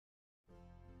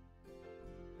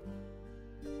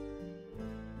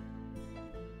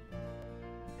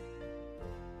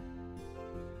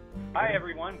Hi,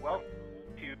 everyone. Welcome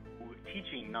to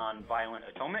Teaching Nonviolent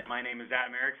Atonement. My name is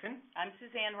Adam Erickson. I'm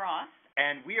Suzanne Ross.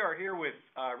 And we are here with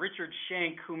Richard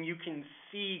Schenk, whom you can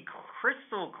see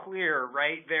crystal clear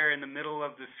right there in the middle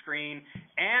of the screen,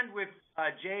 and with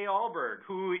Jay Alberg,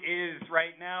 who is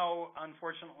right now,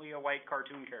 unfortunately, a white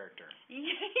cartoon character.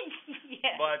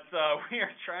 Yes. But we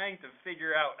are trying to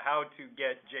figure out how to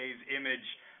get Jay's image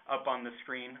up on the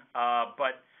screen.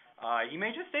 But he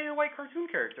may just stay a white cartoon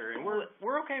character, and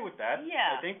we're okay with that.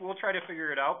 Yeah. I think we'll try to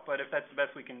figure it out, but if that's the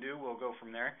best we can do, we'll go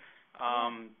from there.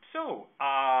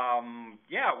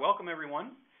 Welcome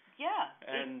everyone. Yeah.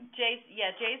 And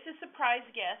Jay's a surprise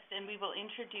guest, and we will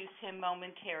introduce him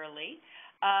momentarily.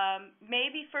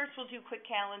 Maybe first we'll do a quick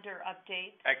calendar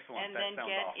update. Excellent. And then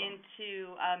get awesome.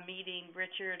 into meeting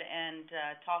Richard and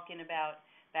talking about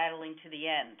battling to the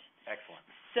end. Excellent.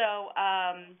 So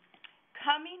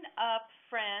coming up,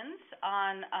 friends,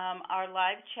 on our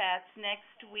live chats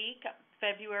next week,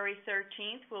 February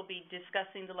 13th, we'll be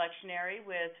discussing the lectionary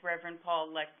with Reverend Paul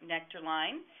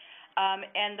Nectarline.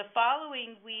 And the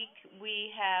following week,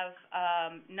 we have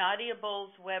Nadia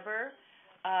Bowles-Weber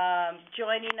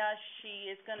joining us. She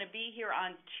is going to be here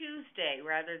on Tuesday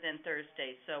rather than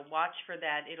Thursday, so watch for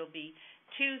that. It'll be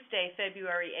Tuesday,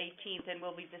 February 18th, and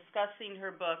we'll be discussing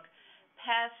her book,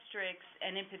 Pastrix,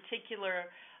 and in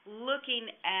particular looking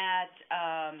at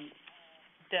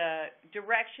the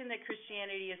direction that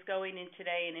Christianity is going in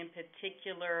today, and in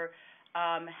particular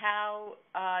how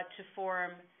to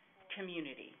form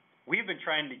community. We've been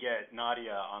trying to get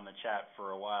Nadia on the chat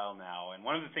for a while now, and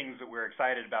one of the things that we're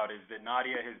excited about is that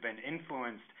Nadia has been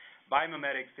influenced by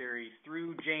mimetic theory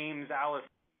through James Allison.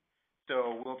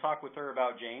 So we'll talk with her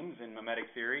about James and mimetic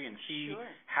theory and see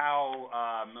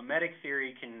how mimetic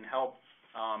theory can help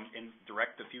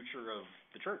direct the future of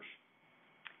the church.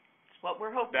 That's what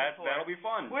we're hoping for. That'll be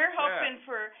fun. We're hoping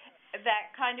for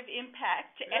that kind of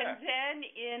impact. Yeah. And then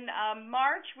in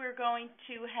March, we're going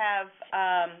to have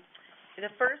the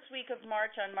first week of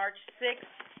March, on March 6th,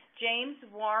 James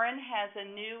Warren has a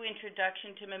new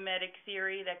introduction to mimetic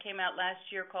theory that came out last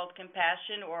year called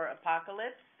Compassion or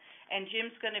Apocalypse. And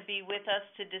Jim's going to be with us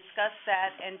to discuss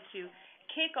that and to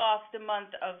kick off the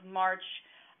month of March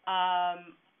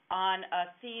on a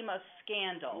theme of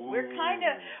scandal. Ooh. We're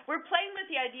playing with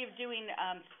the idea of doing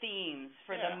themes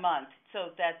for the month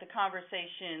so that the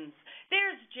conversations.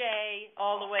 There's Jay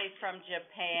all the way from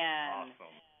Japan.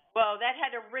 Awesome. Well, that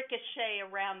had to ricochet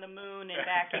around the moon and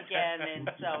back again,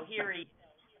 and so here he is.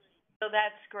 So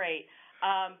that's great.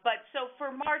 But so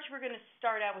for March, we're going to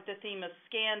start out with the theme of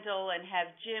scandal and have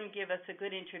Jim give us a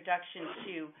good introduction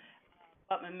to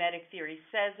what mimetic theory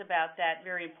says about that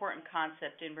very important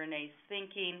concept in Rene's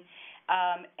thinking.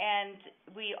 And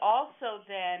we also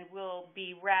then will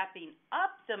be wrapping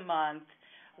up the month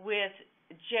with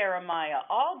Jeremiah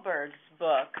Alberg's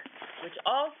book, which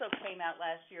also came out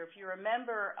last year. If you're a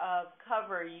member of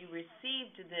Cover, you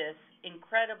received this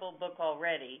incredible book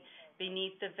already,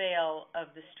 Beneath the Veil of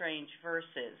the Strange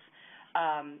Verses.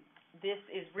 This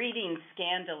is reading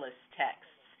scandalous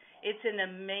texts. It's an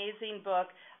amazing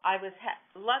book. I was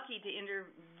lucky to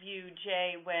interview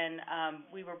Jay when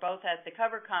we were both at the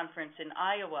Cover Conference in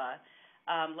Iowa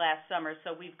last summer,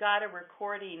 so we've got a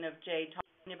recording of Jay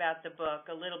talking about the book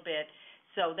a little bit.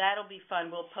 So that'll be fun.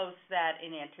 We'll post that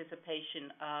in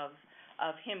anticipation of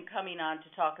him coming on to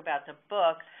talk about the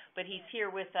book. But he's here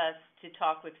with us to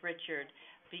talk with Richard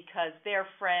because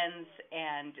they're friends,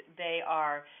 and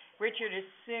Richard is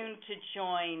soon to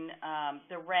join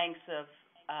the ranks of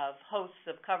hosts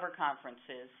of Cover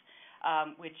conferences,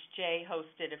 which Jay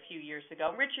hosted a few years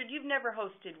ago. Richard, you've never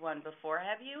hosted one before,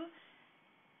 have you?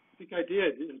 I think I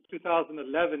did in 2011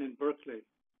 in Berkeley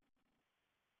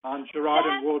on Girard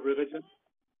and world religion.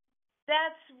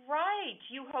 That's right.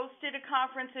 You hosted a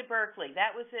conference at Berkeley.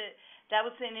 That was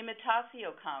an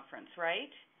Imitatio conference,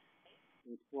 right?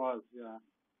 It was, yeah.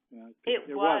 It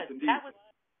was indeed.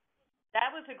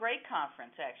 That was a great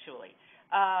conference, actually.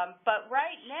 But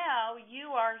right now,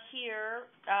 you are here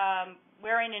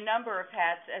wearing a number of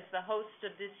hats as the host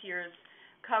of this year's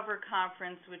Cover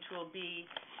Conference, which will be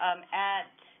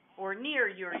at or near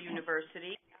your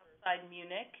university, outside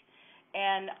Munich.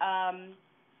 And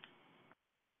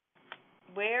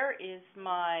where is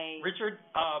my... Richard,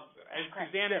 as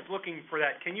Suzanne is looking for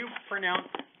that, can you pronounce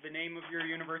the name of your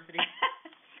university?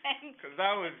 Because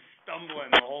I was stumbling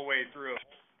the whole way through.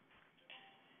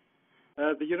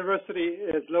 The university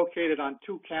is located on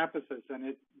two campuses, and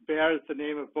it bears the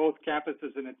name of both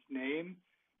campuses in its name.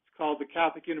 It's called the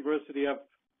Catholic University of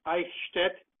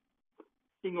Eichstätt,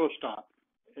 Ingolstadt.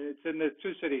 It's in the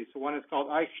two cities. One is called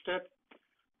Eichstätt,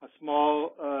 a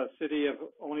small city of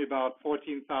only about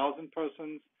 14,000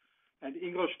 persons. and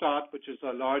Ingolstadt, which is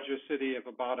a larger city of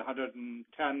about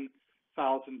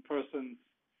 110,000 persons,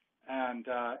 and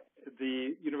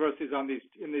the universities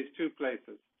in these two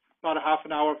places, about a half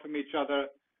an hour from each other,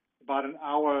 about an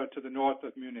hour to the north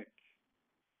of Munich.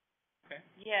 Okay.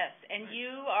 Yes, and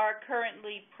you are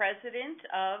currently president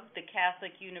of the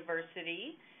Catholic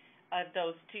University of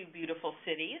those two beautiful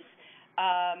cities,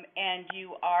 and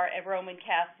you are a Roman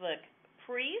Catholic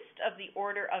priest of the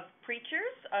Order of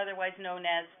Preachers, otherwise known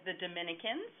as the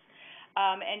Dominicans,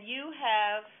 and you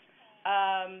have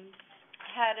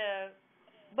had a,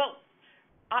 well,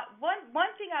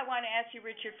 one thing I want to ask you,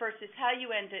 Richard, first is how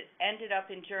you ended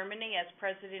up in Germany as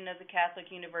president of the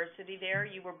Catholic University there.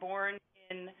 You were born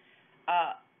in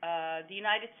the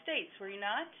United States, were you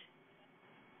not?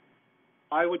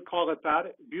 I would call it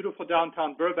that. Beautiful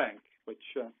downtown Burbank,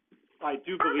 which I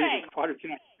do believe is part of the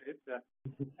United States.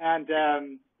 And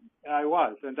I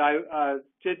was. And I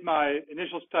did my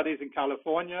initial studies in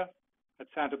California at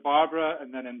Santa Barbara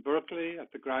and then in Berkeley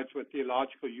at the Graduate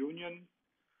Theological Union.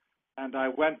 And I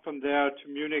went from there to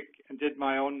Munich and did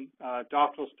my own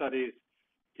doctoral studies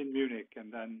in Munich,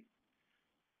 and then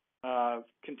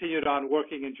continued on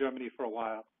working in Germany for a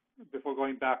while before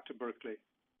going back to Berkeley.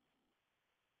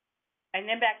 And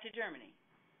then back to Germany.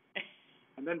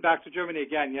 And then back to Germany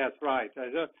again, yes, right.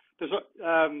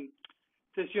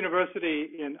 This university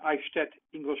in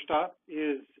Eichstätt-Ingolstadt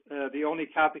is the only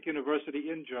Catholic university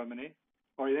in Germany,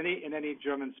 or in any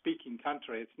German-speaking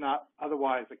country. It's not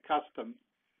otherwise a custom.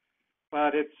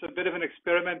 But it's a bit of an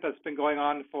experiment that's been going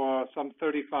on for some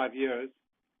 35 years.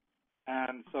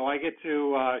 And so I get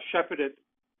to shepherd it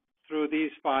through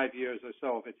these 5 years or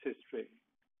so of its history.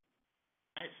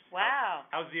 Nice. Wow.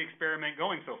 How's the experiment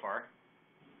going so far?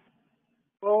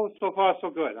 Well, so far so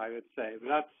good, I would say. But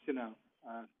that's,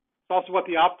 it's also what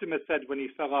the optimist said when he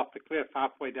fell off the cliff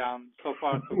halfway down. So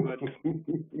far so good.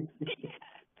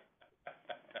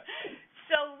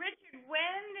 So, Richard,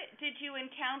 when did you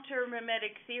encounter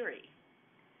mimetic theory?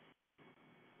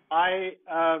 I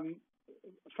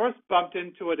first bumped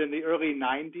into it in the early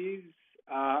 90s.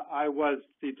 I was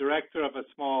the director of a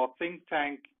small think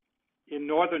tank in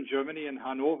northern Germany, in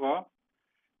Hanover.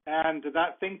 And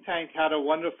that think tank had a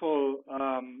wonderful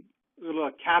little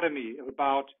academy of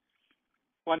about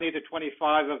 20 to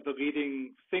 25 of the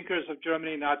leading thinkers of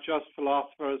Germany, not just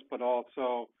philosophers, but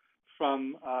also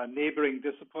from neighboring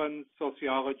disciplines,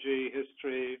 sociology,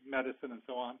 history, medicine, and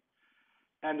so on.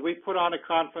 And we put on a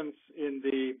conference in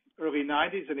the early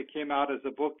 90s, and it came out as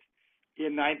a book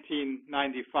in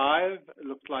 1995. It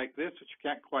looked like this, which you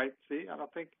can't quite see, I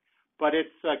don't think. But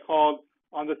it's called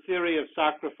On the Theory of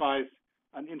Sacrifice,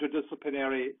 an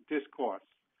Interdisciplinary Discourse.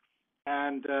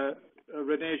 And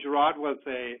Rene Girard was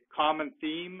a common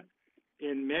theme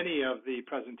in many of the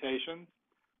presentations.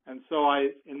 And so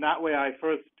in that way, I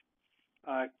first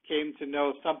came to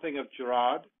know something of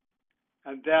Girard.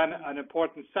 And then an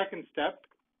important second step,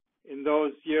 in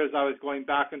those years I was going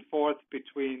back and forth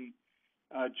between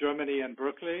Germany and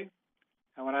Berkeley.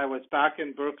 And when I was back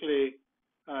in Berkeley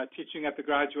teaching at the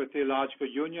Graduate Theological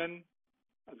Union,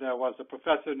 there was a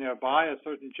professor nearby, a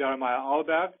certain Jeremiah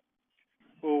Alberg,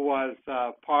 who was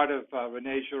part of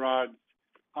Rene Girard's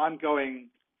ongoing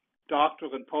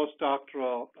doctoral and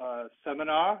postdoctoral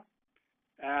seminar.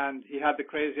 And he had the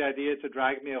crazy idea to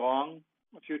drag me along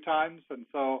a few times. And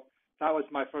so that was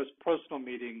my first personal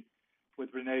meeting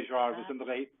with Rene Girard. It was in the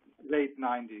late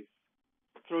 90s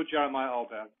through Jeremiah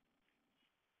Alberg.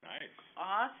 Nice.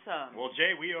 Awesome. Well,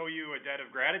 Jay, we owe you a debt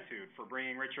of gratitude for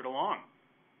bringing Richard along.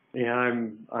 Yeah,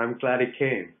 I'm glad he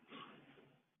came.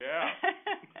 Yeah.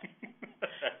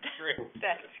 That's great.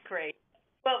 That's great.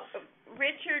 Well,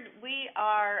 Richard, we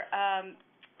are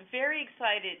very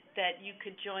excited that you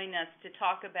could join us to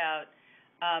talk about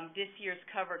this year's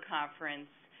cover conference,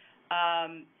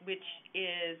 which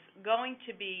is going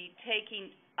to be taking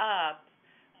up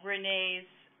Rene's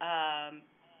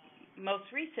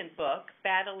most recent book,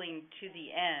 Battling to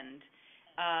the End,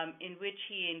 in which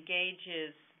he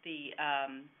engages the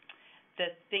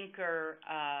thinker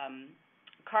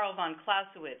Karl von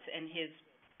Clausewitz and his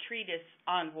treatise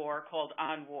on war called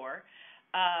On War.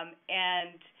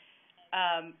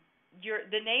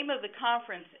 The name of the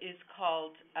conference is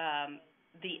called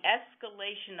The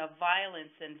Escalation of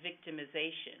Violence and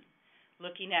Victimization,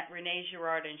 looking at Rene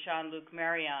Girard and Jean-Luc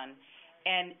Marion.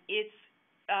 And it's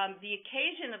the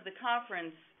occasion of the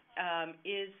conference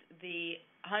is the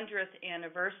 100th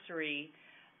anniversary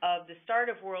of the start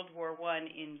of World War I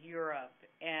in Europe.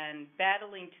 And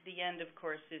Battling to the End, of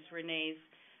course, is Rene's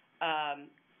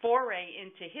foray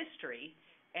into history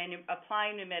and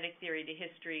applying mimetic theory to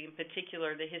history, in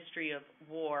particular the history of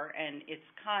war and its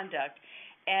conduct.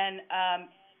 And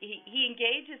he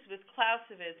engages with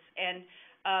Clausewitz, and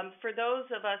for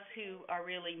those of us who are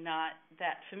really not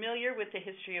that familiar with the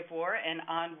history of war and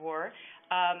on war,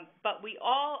 but we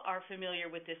all are familiar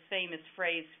with this famous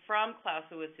phrase from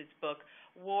Clausewitz's book,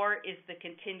 "War is the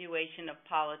continuation of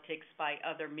politics by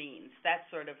other means." That's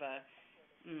sort of a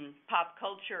pop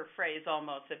culture phrase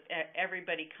almost.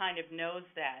 Everybody kind of knows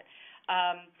that.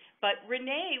 But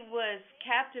Rene was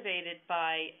captivated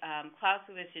by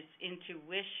Clausewitz's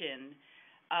intuition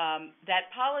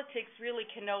that politics really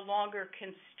can no longer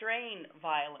constrain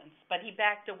violence, but he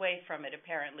backed away from it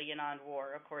apparently in On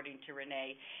War, according to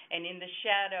Rene. And in the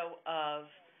shadow of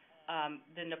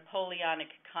the Napoleonic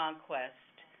conquest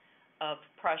of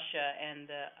Prussia and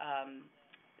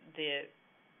the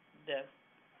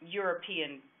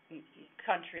European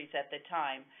countries at the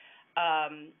time,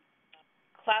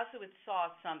 Clausewitz saw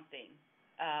something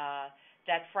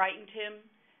that frightened him,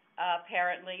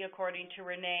 apparently, according to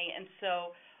Rene. And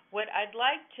so what I'd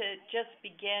like to just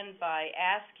begin by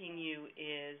asking you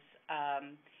is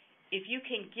if you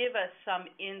can give us some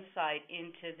insight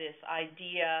into this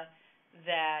idea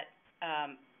that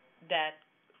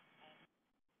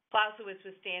Clausewitz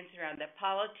was dancing around, that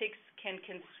politics can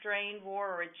constrain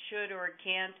war, or it should, or it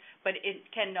can't, but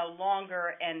it can no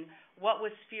longer, and what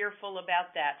was fearful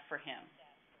about that for him?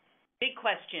 Big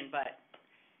question, but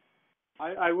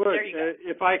I would.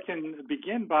 If I can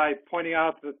begin by pointing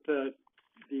out that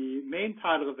the main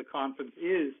title of the conference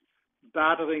is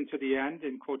Battling to the End,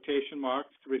 in quotation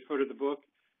marks, to refer to the book,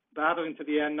 Battling to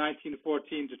the End,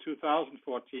 1914 to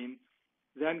 2014.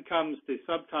 Then comes the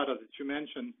subtitle that you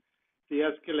mentioned, The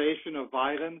Escalation of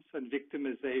Violence and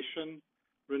Victimization,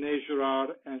 Rene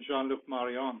Girard and Jean-Luc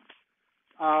Marion.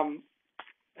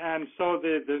 And so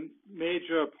the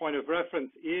major point of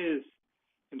reference is,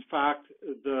 in fact,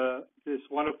 this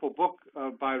wonderful book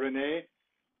by Rene,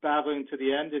 Battling to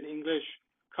the End in English,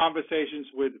 Conversations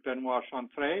with Benoit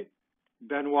Chantre.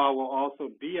 Benoit will also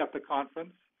be at the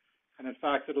conference, and in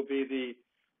fact, it'll be the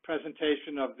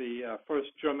presentation of the first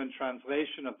German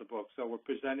translation of the book. So we're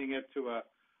presenting it to a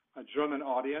German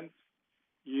audience.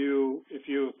 If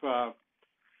your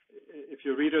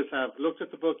readers have looked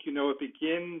at the book, you know it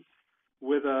begins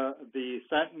with the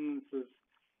sentences,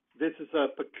 "This is a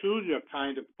peculiar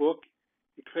kind of book.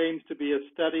 It claims to be a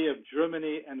study of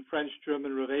Germany and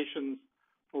French-German relations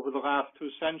over the last 2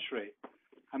 centuries."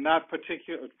 And that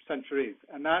particular centuries,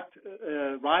 and that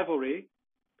rivalry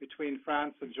between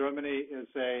France and Germany is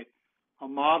a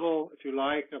model, if you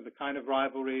like, of the kind of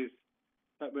rivalries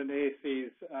that Rene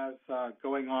sees as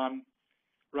going on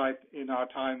right in our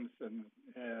times and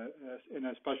in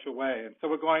a special way. And so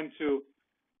we're going to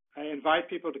invite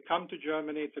people to come to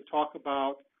Germany to talk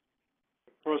about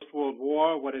the First World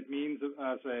War, what it means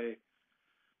as a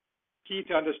key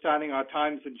to understanding our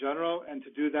times in general, and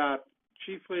to do that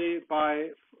chiefly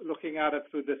by looking at it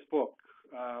through this book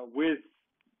with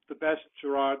the best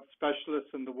Girard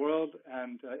specialists in the world,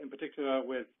 and in particular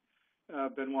with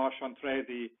Benoit Chantre,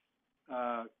 the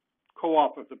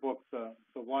co-op of the book, the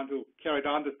one who carried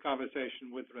on this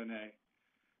conversation with Rene.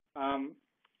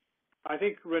 I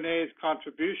think Rene's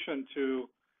contribution to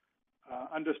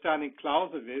understanding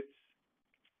Clausewitz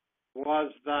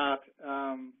was that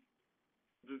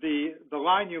the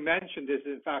line you mentioned is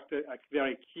in fact a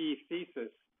very key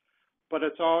thesis, but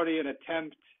it's already an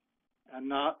attempt, and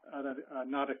not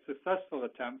a successful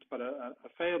attempt, but a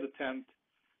failed attempt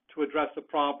to address a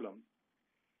problem.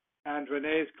 And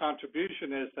Rene's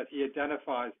contribution is that he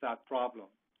identifies that problem.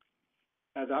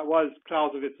 And that was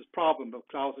Clausewitz's problem, but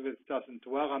Clausewitz doesn't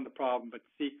dwell on the problem, but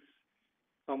seeks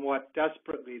somewhat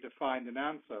desperately to find an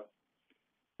answer.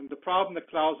 And the problem that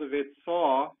Clausewitz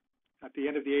saw at the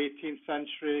end of the 18th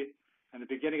century and the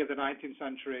beginning of the 19th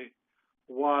century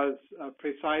was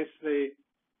precisely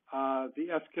the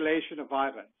escalation of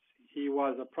violence. He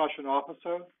was a Prussian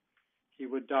officer. He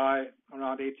would die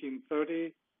around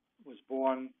 1830, was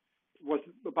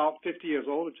about 50 years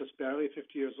old, just barely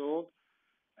 50 years old.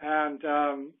 And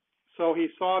so he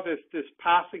saw this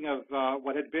passing of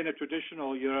what had been a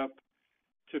traditional Europe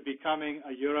to becoming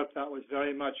a Europe that was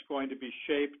very much going to be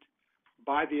shaped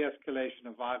by the escalation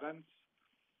of violence.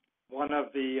 One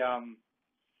of the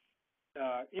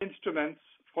instruments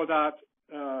for that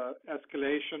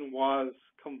escalation was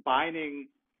combining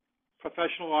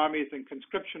professional armies and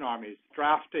conscription armies,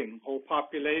 drafting whole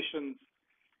populations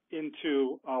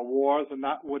into wars, and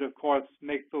that would, of course,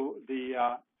 make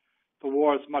the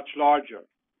wars much larger.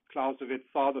 Clausewitz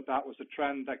saw that was a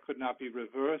trend that could not be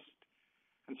reversed,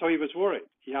 and so he was worried.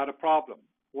 He had a problem.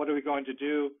 What are we going to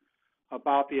do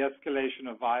about the escalation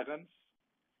of violence?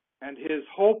 And his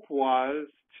hope was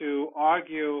to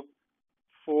argue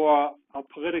for a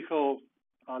political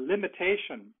a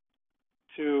limitation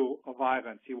to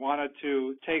violence. He wanted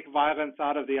to take violence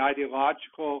out of the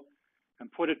ideological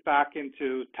and put it back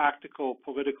into tactical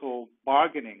political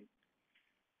bargaining.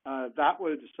 That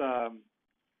was,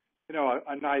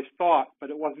 a nice thought, but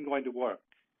it wasn't going to work.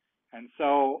 And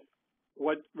so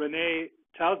what Rene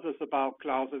tells us about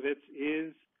Clausewitz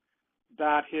is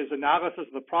that his analysis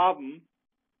of the problem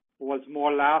was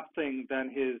more lasting than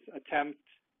his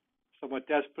somewhat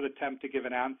desperate attempt to give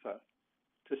an answer.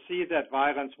 To see that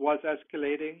violence was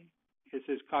escalating is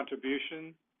his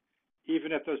contribution,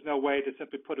 even if there's no way to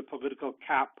simply put a political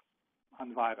cap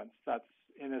on violence. That's,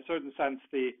 in a certain sense,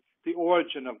 the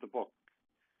origin of the book.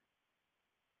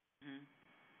 Mm-hmm.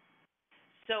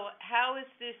 So how is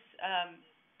this,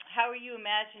 how are you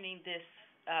imagining this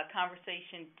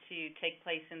conversation to take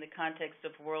place in the context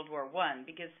of World War I?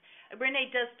 Because Rene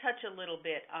does touch a little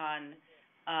bit on,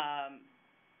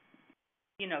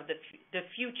 the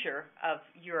future of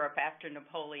Europe after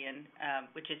Napoleon,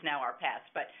 which is now our past.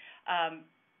 But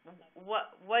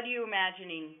what are you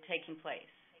imagining taking place?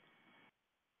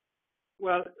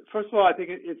 Well, first of all, I think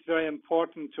it's very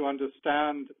important to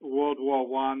understand World War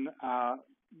I,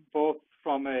 both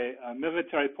from a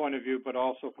military point of view, but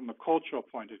also from a cultural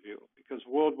point of view, because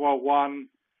World War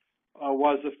I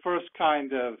was the first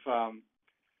kind of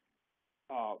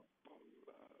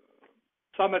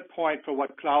summit point for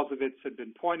what Clausewitz had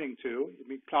been pointing to. I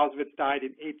mean, Clausewitz died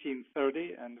in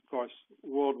 1830, and of course,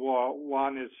 World War I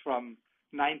is from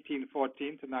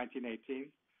 1914 to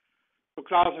 1918. So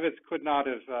Clausewitz could not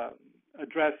have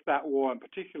addressed that war in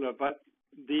particular, but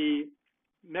the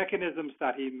mechanisms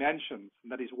that he mentions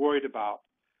and that he's worried about,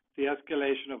 the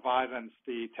escalation of violence,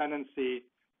 the tendency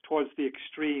towards the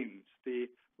extremes, the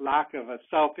lack of a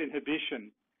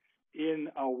self-inhibition in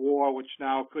a war which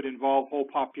now could involve whole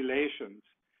populations,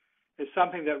 is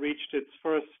something that reached its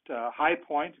first high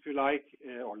point, if you like,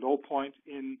 or low point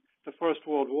in the First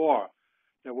World War.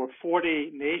 There were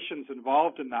 40 nations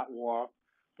involved in that war,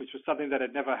 which was something that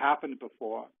had never happened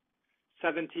before.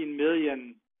 17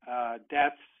 million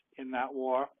deaths in that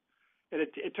war.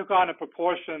 It took on a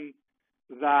proportion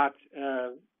that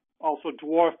also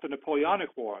dwarfed the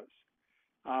Napoleonic Wars.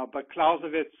 But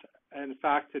Clausewitz, in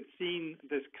fact, had seen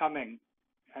this coming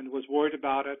and was worried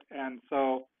about it. And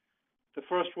so the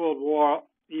First World War,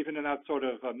 even in that sort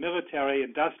of military,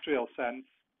 industrial sense,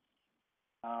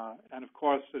 and of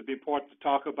course it'd be important to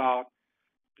talk about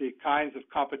the kinds of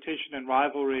competition and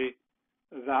rivalry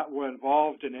that were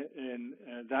involved in it,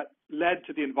 that led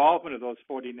to the involvement of those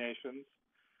 40 nations.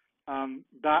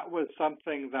 That was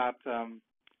something that, in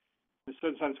a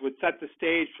certain sense, would set the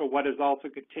stage for what has also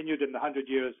continued in the 100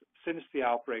 years since the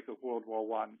outbreak of World War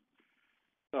I.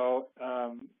 So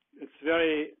it's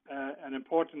very an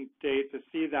important day to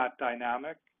see that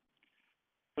dynamic.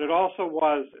 But it also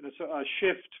was a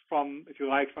shift from, if you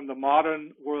like, from the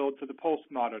modern world to the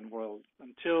postmodern world.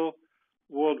 Until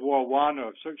World War I,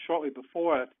 or shortly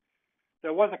before it,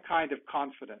 there was a kind of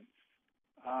confidence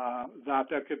that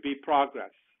there could be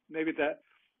progress. Maybe the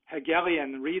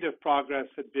Hegelian read of progress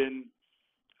had been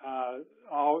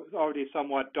already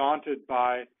somewhat daunted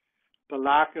by the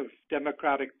lack of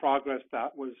democratic progress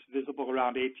that was visible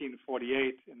around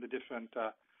 1848 in the different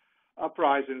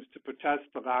uprisings to protest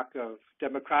the lack of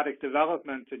democratic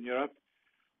development in Europe.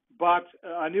 But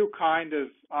a new kind of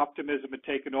optimism had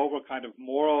taken over, a kind of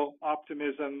moral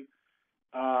optimism,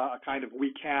 a kind of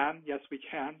we can, yes we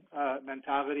can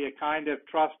mentality, a kind of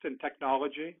trust in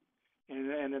technology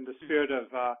and in the spirit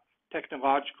of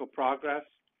technological progress,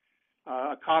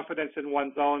 a confidence in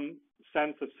one's own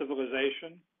sense of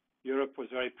civilization. Europe was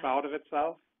very proud of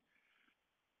itself.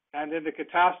 And in the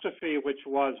catastrophe, which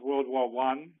was World War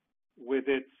I, with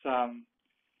its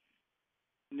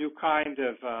new kind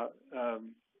of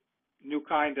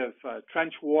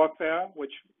trench warfare,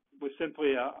 which was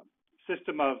simply a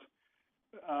system of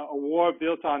a war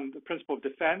built on the principle of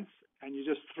defense, and you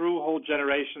just threw whole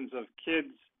generations of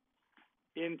kids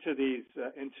into these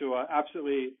into an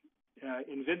absolutely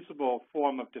invincible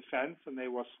form of defense, and they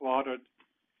were slaughtered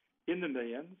in the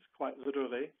millions, quite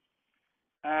literally.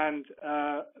 And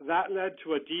that led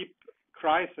to a deep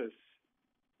crisis,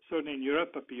 certainly in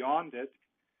Europe, but beyond it,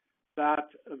 that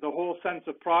the whole sense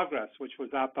of progress, which was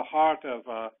at the heart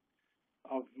of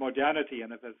modernity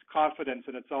and of its confidence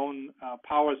in its own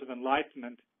powers of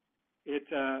enlightenment, it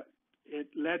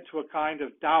led to a kind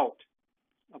of doubt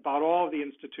about all the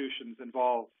institutions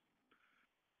involved: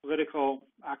 political,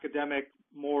 academic,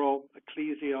 moral,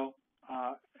 ecclesial,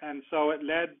 and so it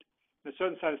led, in a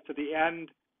certain sense, to the end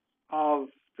of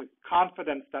the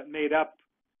confidence that made up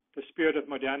the spirit of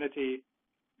modernity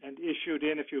and issued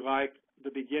in, if you like, the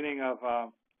beginning of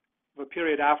a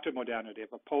period after modernity, of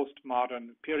a postmodern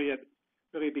period,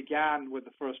 really began with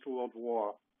the First World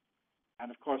War. And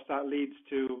of course, that leads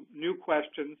to new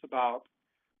questions about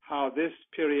how this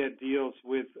period deals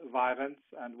with violence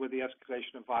and with the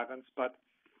escalation of violence. But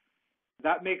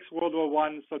that makes World War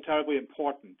I so terribly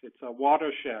important. It's a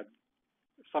watershed,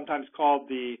 sometimes called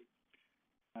the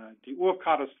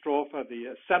Urkatastrophe,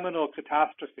 the seminal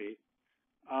catastrophe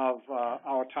of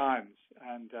our times.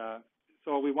 And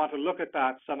so we want to look at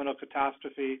that seminal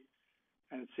catastrophe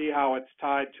and see how it's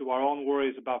tied to our own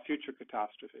worries about future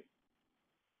catastrophe.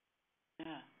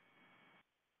 Yeah.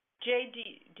 Jay,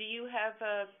 do you have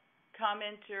a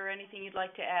comment or anything you'd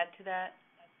like to add to that?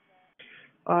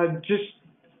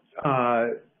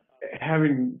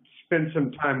 Having spent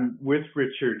some time with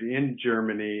Richard in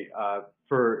Germany,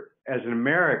 as an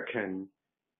American,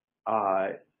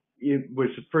 it was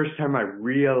the first time I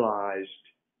realized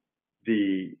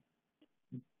the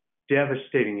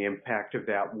devastating impact of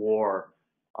that war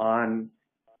on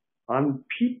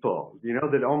people. You know,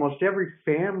 that almost every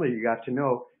family you got to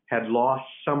know had lost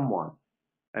someone,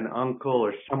 an uncle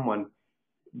or someone,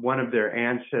 one of their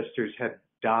ancestors had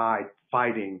died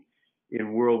fighting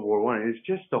in World War I. It's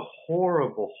just a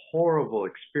horrible, horrible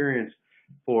experience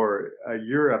for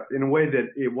Europe in a way that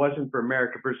it wasn't for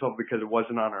America, first of all, because it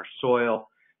wasn't on our soil,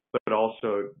 but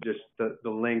also just the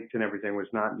length and everything was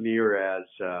not near as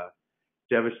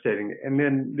devastating. And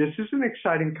then this is an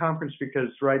exciting conference because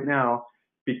right now,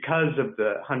 because of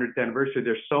the 100th anniversary,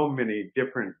 there's so many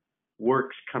different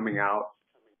works coming out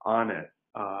on it.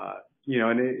 You know,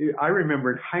 and I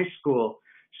remember in high school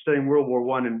studying World War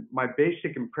I, and my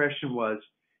basic impression was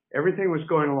everything was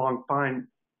going along fine,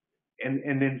 and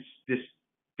then this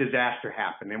disaster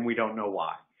happened, and we don't know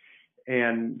why.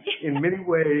 And in many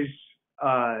ways,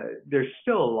 there's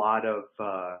still a lot of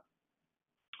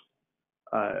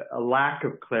a lack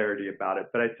of clarity about it.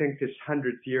 But I think this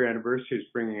 100th year anniversary is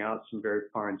bringing out some very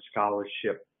fine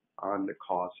scholarship on the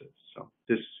causes. So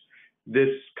this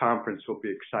conference will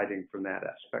be exciting from that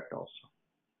aspect also.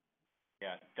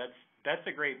 Yeah, that's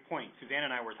a great point. Suzanne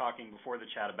and I were talking before the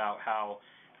chat about how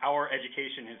our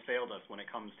education has failed us when it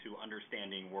comes to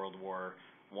understanding World War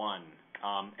I.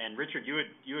 And Richard,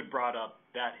 you had brought up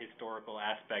that historical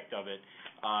aspect of it,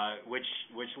 which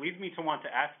leads me to want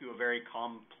to ask you a very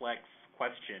complex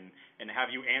question and have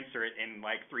you answer it in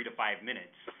like 3 to 5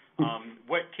 minutes.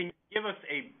 What can you give us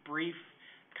a brief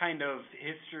kind of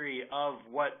history of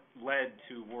what led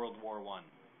to World War I?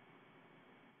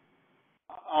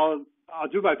 I'll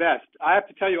do my best. I have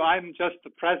to tell you, I'm just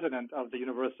the president of the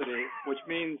university, which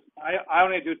means I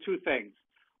only do two things.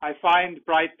 I find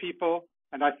bright people,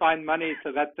 and I find money to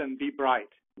let them be bright.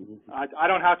 I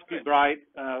don't have to be bright.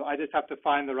 I just have to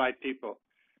find the right people.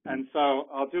 And so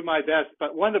I'll do my best.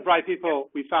 But one of the bright people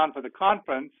we found for the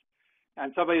conference,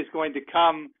 and somebody's going to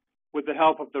come with the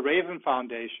help of the Raven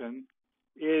Foundation,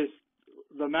 is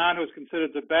the man who's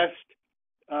considered the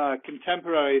best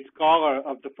contemporary scholar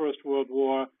of the First World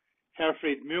War,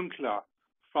 Herfried Münkler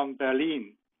from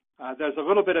Berlin. There's a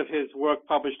little bit of his work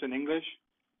published in English,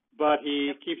 but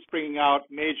he keeps bringing out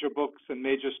major books and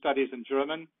major studies in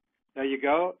German. There you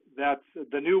go. That's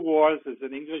The New Wars is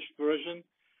an English version.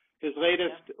 His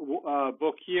latest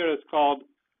book here is called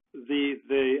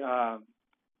The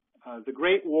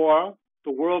Great War,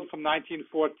 The World from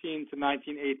 1914 to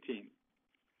 1918.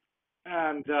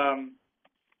 And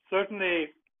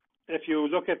certainly, if you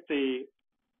look at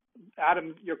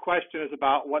Adam, your question is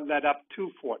about what led up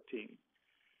to 14.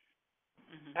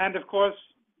 And of course,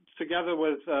 together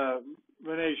with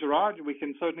Rene Girard, we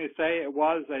can certainly say it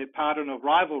was a pattern of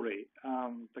rivalry.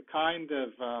 The kind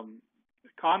of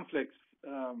conflicts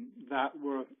that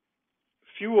were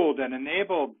fueled and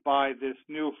enabled by this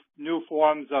new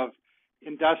forms of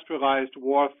industrialized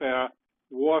warfare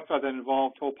that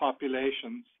involved whole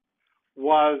populations,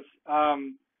 was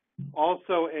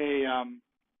also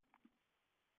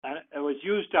it was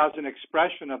used as an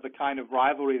expression of the kind of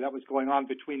rivalry that was going on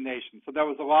between nations. So there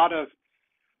was a lot of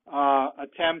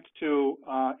attempt to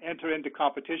enter into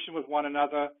competition with one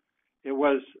another. It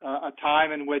was a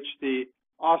time in which the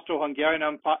Austro-Hungarian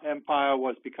Empire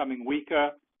was becoming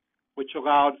weaker, which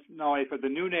allowed not only for the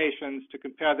new nations to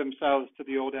compare themselves to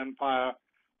the old empire,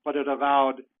 but it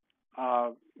allowed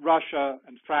Russia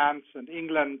and France and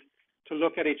England to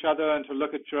look at each other and to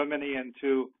look at Germany and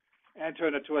to enter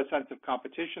into a sense of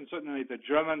competition. Certainly the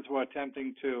Germans were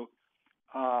attempting to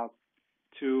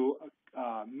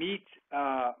meet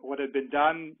what had been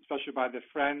done, especially by the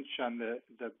French and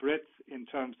the Brits, in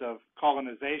terms of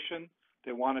colonization.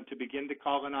 They wanted to begin to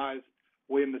colonize.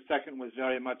 William II was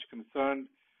very much concerned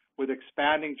with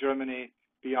expanding Germany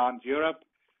beyond Europe.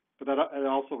 but it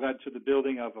also led to the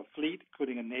building of a fleet,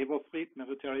 including a naval fleet,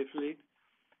 military fleet.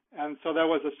 And so there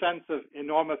was a sense of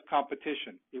enormous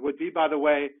competition. It would be, by the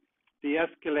way, the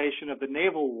escalation of the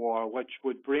naval war, which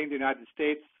would bring the United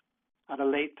States at a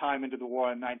late time into the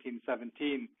war in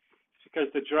 1917, because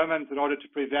the Germans, in order to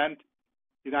prevent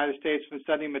the United States from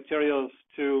sending materials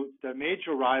to their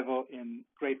major rival in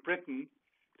Great Britain,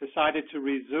 decided to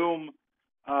resume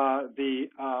the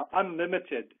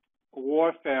unlimited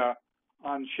warfare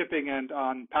on shipping and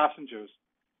on passengers.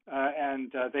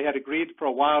 And they had agreed for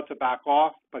a while to back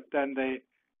off, but then they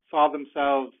saw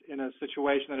themselves in a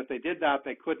situation that if they did that,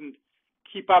 they couldn't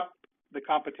keep up the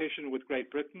competition with Great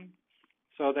Britain.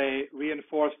 So they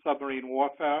reinforced submarine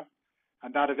warfare,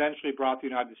 and that eventually brought the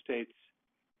United States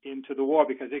into the war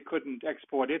because it couldn't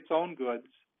export its own goods.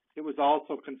 It was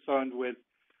also concerned with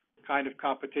kind of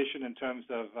competition in terms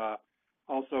of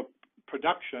also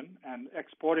production and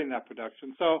exporting that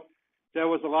production. So there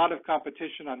was a lot of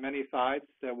competition on many sides.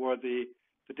 There were the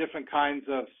different kinds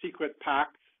of secret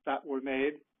pacts that were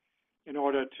made in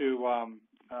order to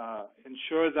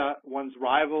ensure that one's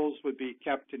rivals would be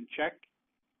kept in check.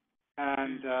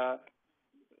 And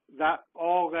that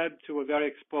all led to a very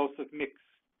explosive mix.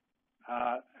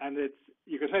 And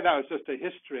you could say that was just a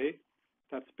history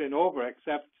that's been over,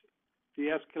 except the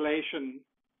escalation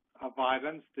of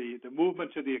violence, the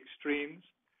movement to the extremes,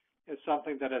 is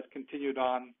something that has continued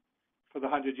on for the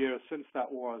 100 years since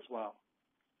that war as well.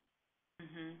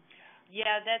 Mm-hmm.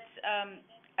 Yeah, that's.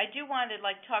 I do want to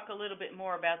talk a little bit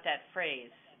more about that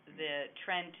phrase, the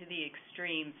trend to the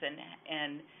extremes,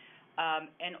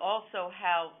 and also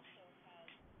how,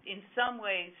 in some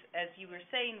ways, as you were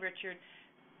saying, Richard,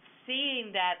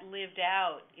 seeing that lived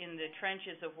out in the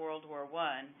trenches of World War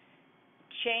I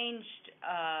changed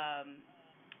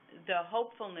the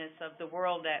hopefulness of the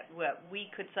world that we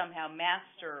could somehow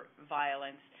master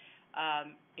violence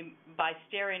by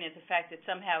staring at the fact that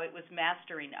somehow it was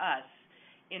mastering us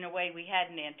in a way we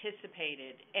hadn't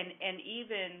anticipated. And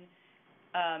even,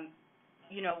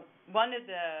 one of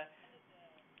the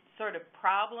sort of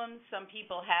problems some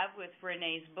people have with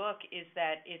Rene's book is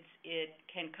that it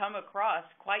can come across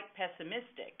quite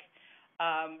pessimistic,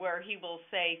 where he will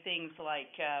say things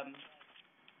like,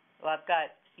 I've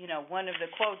got, one of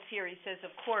the quotes here. He says,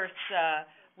 of course,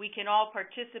 we can all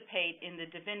participate in the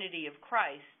divinity of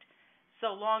Christ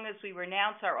so long as we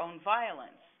renounce our own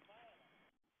violence.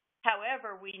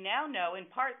 However, we now know, in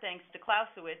part thanks to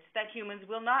Clausewitz, that humans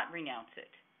will not renounce it.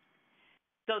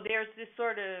 So there's this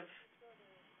sort of,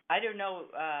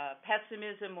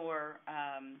 pessimism or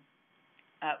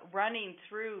running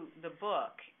through the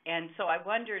book. And so I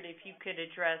wondered if you could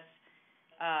address,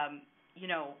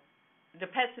 the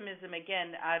pessimism,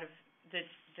 again, out of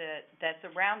that's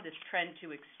around this trend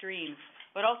to extremes,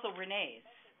 but also Rene's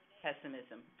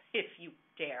pessimism, if you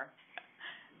dare.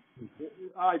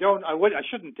 I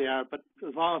shouldn't dare, but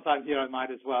as long as I'm here, I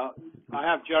might as well. I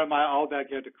have Jeremiah Albeck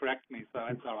here to correct me, so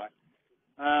it's all right.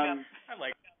 I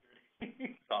like that.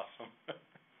 It's awesome.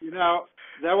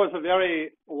 There was a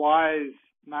very wise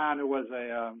man who was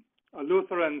a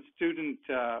Lutheran student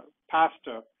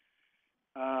pastor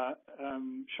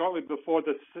shortly before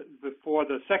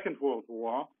the Second World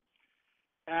War,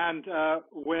 and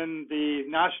when the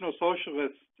National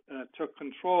Socialists took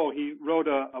control, he wrote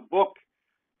a book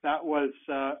that was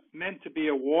meant to be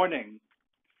a warning,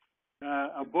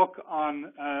 a book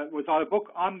on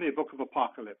the Book of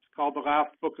Apocalypse called The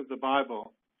Last Book of the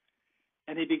Bible.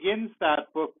 And he begins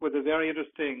that book with a very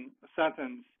interesting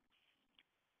sentence: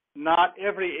 not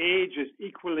every age is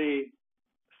equally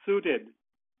suited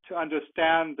to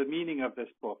understand the meaning of this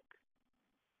book.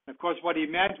 And of course, what he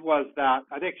meant was that,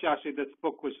 I think actually this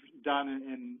book was done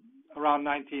in around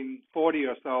 1940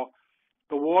 or so.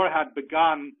 The war had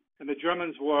begun, and the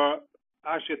Germans were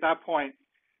actually at that point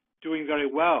doing very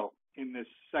well in this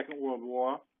Second World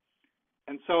War.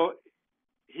 And so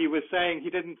he was saying he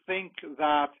didn't think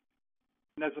that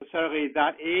necessarily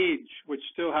that age, which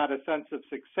still had a sense of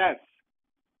success,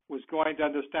 was going to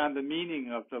understand the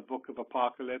meaning of the Book of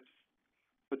Apocalypse.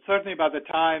 But certainly by the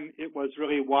time it was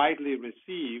really widely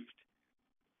received,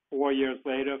 4 years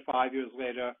later, 5 years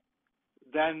later,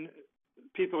 then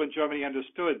people in Germany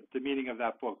understood the meaning of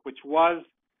that book, which was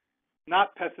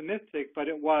not pessimistic, but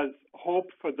it was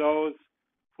hope for those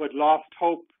who had lost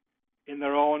hope in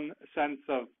their own sense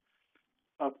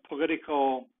of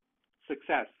political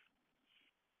success.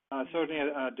 Certainly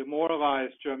a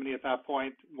demoralized Germany at that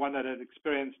point, one that had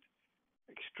experienced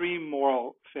extreme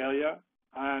moral failure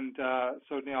and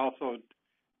certainly also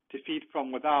defeat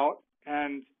from without.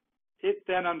 And it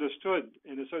then understood,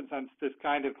 in a certain sense, this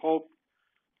kind of hope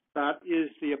that is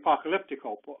the apocalyptic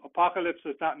hope. Apocalypse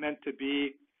is not meant to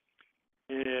be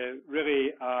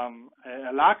really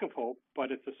a lack of hope,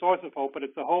 but it's a source of hope, but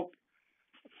it's a hope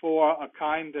for a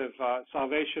kind of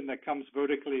salvation that comes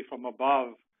vertically from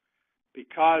above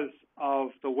because of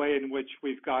the way in which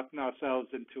we've gotten ourselves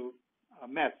into a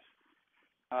mess.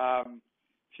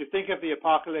 If you think of the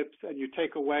apocalypse and you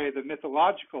take away the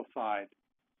mythological side,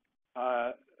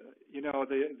 the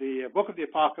book of the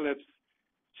apocalypse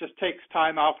just takes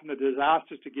time out from the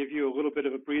disasters to give you a little bit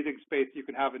of a breathing space. You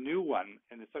can have a new one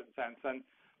in a certain sense.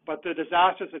 But the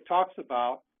disasters it talks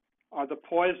about are the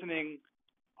poisoning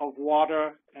of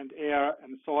water and air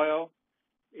and soil.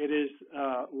 It is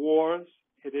wars.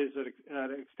 It is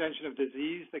an extension of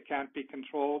disease that can't be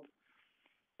controlled.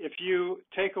 If you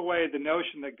take away the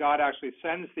notion that God actually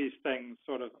sends these things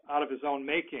sort of out of his own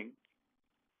making,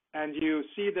 and you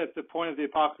see that the point of the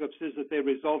apocalypse is that they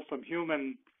result from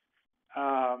human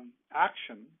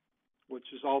action, which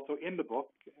is also in the book,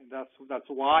 and that's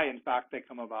why, in fact, they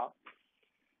come about,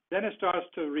 then it starts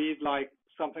to read like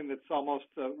something that's almost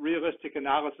a realistic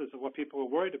analysis of what people were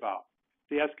worried about,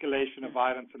 the escalation of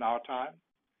violence in our time,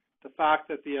 the fact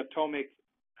that the atomic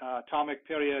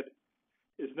period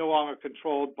is no longer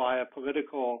controlled by a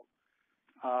political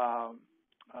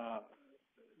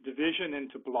division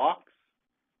into blocks,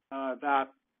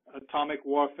 that atomic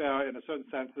warfare, in a certain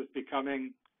sense, is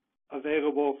becoming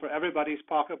available for everybody's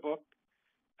pocketbook.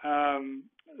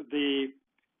 The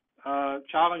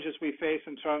challenges we face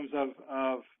in terms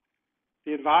of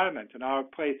the environment and our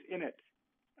place in it.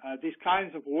 These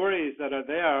kinds of worries that are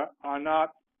there are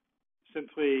not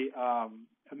simply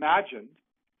imagined.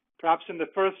 Perhaps in the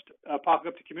first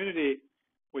apocalyptic community,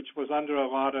 which was under a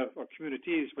lot of, or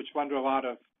communities which were under a lot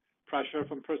of pressure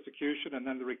from persecution and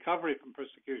then the recovery from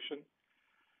persecution,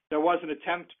 there was an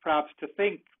attempt perhaps to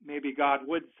think maybe God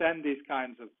would send these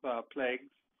kinds of plagues.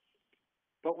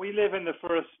 But we live in the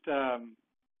first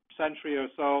century or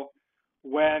so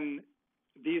when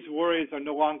these worries are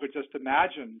no longer just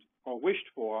imagined or wished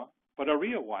for, but are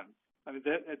real ones. I mean,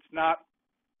 it's not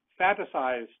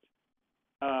fantasized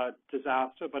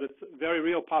disaster, but it's very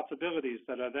real possibilities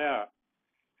that are there.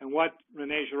 And what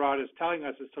Rene Girard is telling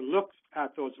us is to look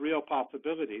at those real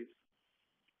possibilities.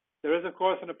 There is, of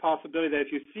course, a possibility that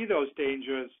if you see those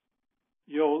dangers,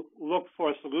 you'll look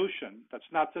for a solution that's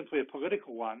not simply a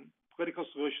political one. Political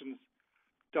solutions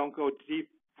don't go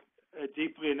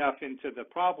deeply enough into the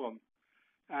problem.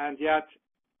 And yet,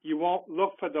 you won't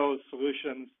look for those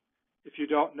solutions if you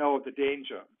don't know of the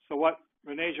danger. So what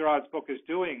Rene Girard's book is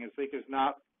doing is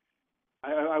not,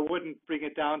 I wouldn't bring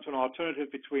it down to an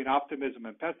alternative between optimism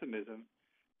and pessimism.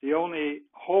 The only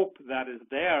hope that is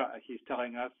there, he's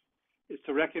telling us, is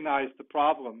to recognize the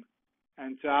problem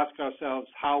and to ask ourselves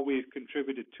how we've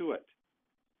contributed to it.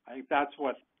 I think that's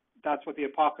what the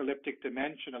apocalyptic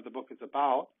dimension of the book is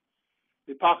about.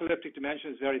 The apocalyptic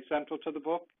dimension is very central to the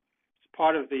book. It's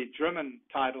part of the German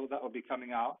title that will be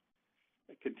coming out.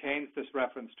 It contains this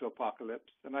reference to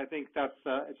apocalypse, and I think that's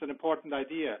it's an important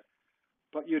idea.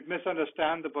 But you'd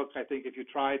misunderstand the book, I think, if you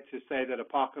tried to say that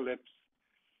apocalypse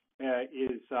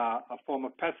is a form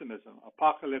of pessimism.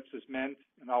 Apocalypse is meant,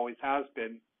 and always has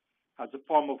been, as a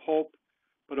form of hope,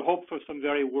 but a hope for some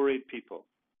very worried people.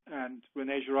 And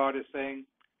Rene Girard is saying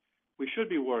we should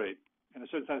be worried. In a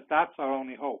certain sense, that's our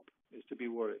only hope, is to be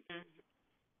worried.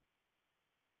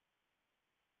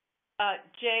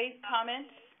 Jay, comments?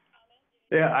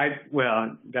 Yeah,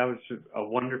 well, that was a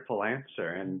wonderful answer.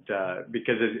 And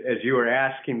because as you were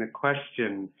asking the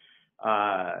question,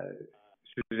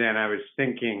 Suzanne, I was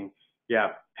thinking,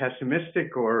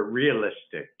 pessimistic or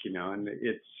realistic, and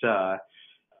it's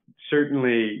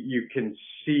certainly you can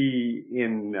see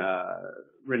in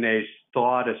Rene's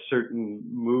thought a certain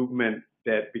movement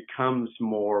that becomes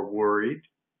more worried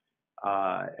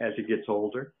as he gets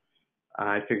older.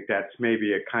 I think that's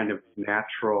maybe a kind of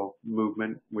natural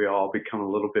movement. We all become a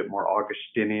little bit more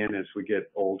Augustinian as we get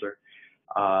older.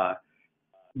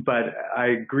 But I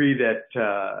agree that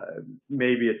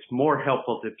maybe it's more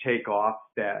helpful to take off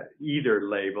that either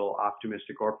label,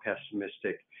 optimistic or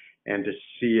pessimistic, and to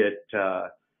see it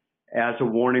as a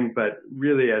warning, but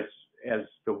really as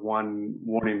the one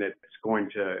warning that's going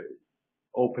to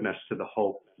open us to the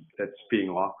hope that's being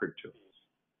offered to us.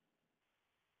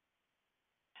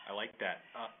 I like that.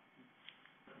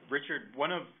 Richard,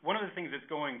 one of the things that's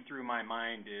going through my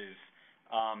mind is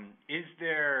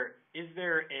there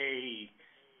a,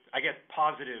 I guess,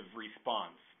 positive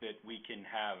response that we can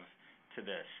have to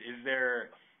this? Is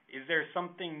there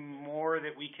something more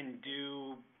that we can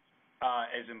do,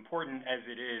 as important as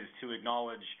it is to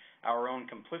acknowledge our own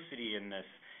complicity in this?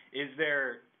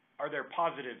 Are there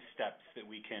positive steps that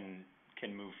we can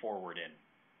move forward in?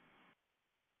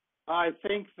 I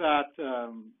think that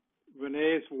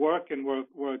Rene's work, and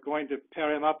we're going to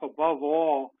pair him up above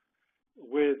all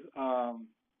with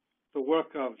the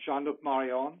work of Jean-Luc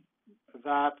Marion,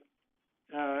 that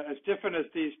as different as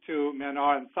these two men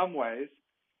are in some ways,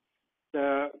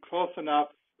 they're close enough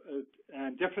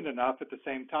and different enough at the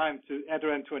same time to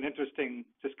enter into an interesting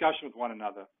discussion with one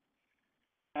another.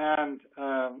 And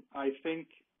I think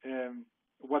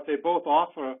what they both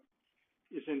offer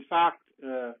is, in fact,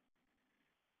 the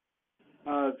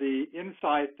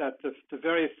insight that the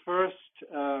very first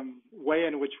way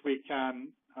in which we can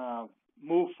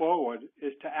move forward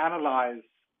is to analyze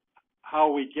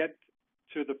how we get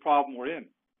to the problem we're in.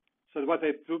 So what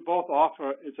they both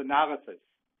offer is analysis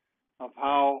of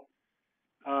how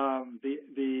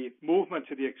the movement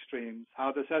to the extremes,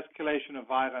 how this escalation of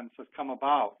violence has come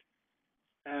about.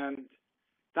 And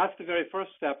that's the very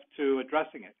first step to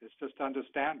addressing it, is just to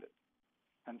understand it.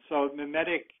 And so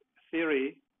mimetic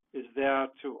theory is there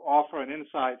to offer an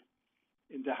insight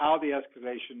into how the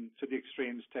escalation to the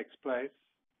extremes takes place.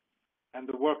 And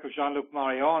the work of Jean-Luc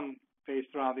Marion,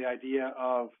 based around the idea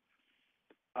of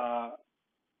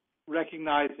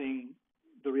recognizing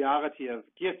the reality of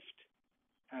gift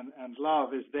and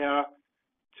love, is there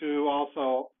to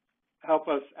also help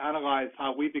us analyze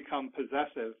how we become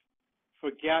possessive,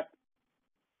 forget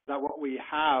that what we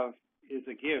have is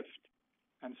a gift,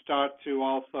 and start to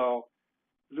also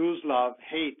lose love,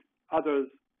 hate others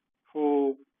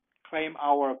who claim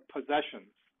our possessions.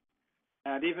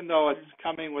 And even though it's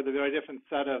coming with a very different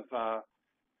set of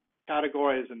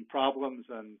categories and problems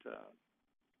and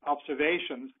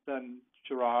observations than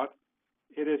Girard,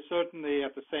 it is certainly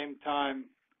at the same time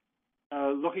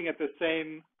looking at the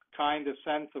same kind of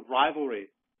sense of rivalry,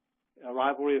 a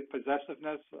rivalry of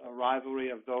possessiveness, a rivalry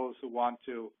of those who want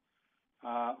to,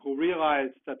 who realize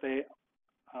that they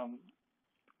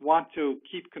want to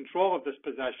keep control of this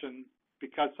possession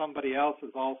because somebody else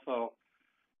is also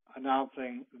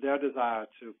announcing their desire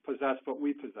to possess what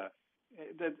we possess.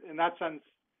 In that sense,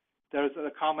 there's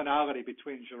a commonality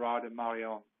between Girard and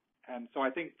Marion. And so I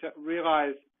think to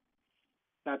realize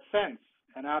that sense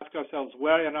and ask ourselves,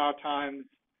 where in our times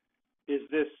is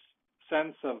this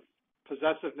sense of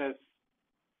possessiveness,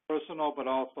 personal but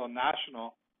also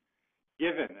national,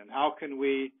 given? And how can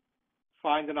we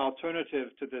find an alternative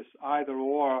to this either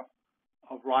or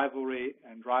of rivalry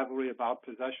and rivalry about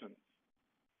possession?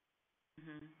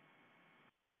 Mm-hmm.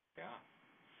 Yeah,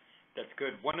 that's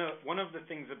good. One of the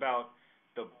things about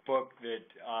the book that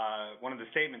one of the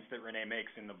statements that Rene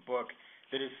makes in the book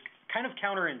that is kind of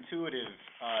counterintuitive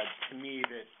to me,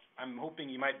 that I'm hoping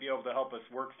you might be able to help us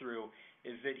work through,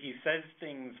 is that he says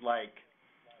things like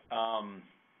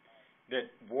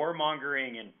that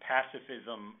warmongering and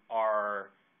pacifism are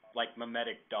like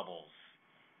mimetic doubles.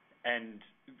 And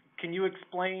can you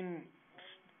explain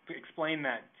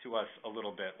that to us a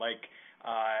little bit? Like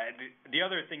the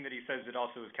other thing that he says that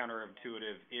also is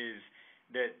counterintuitive is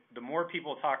that the more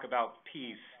people talk about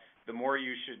peace, the more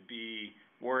you should be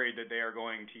worried that they are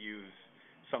going to use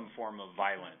some form of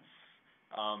violence.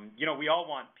 We all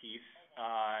want peace,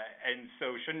 and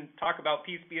so shouldn't talk about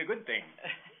peace be a good thing?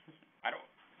 I don't.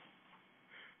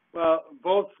 Well,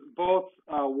 both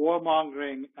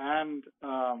warmongering and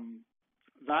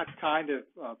that kind of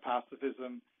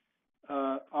pacifism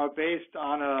are based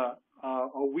on a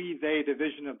we-they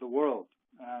division of the world,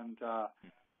 and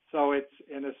so it's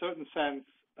in a certain sense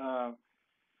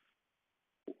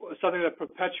something that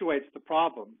perpetuates the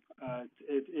problem.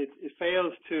 It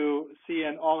fails to see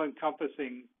an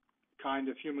all-encompassing kind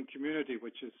of human community,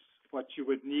 which is what you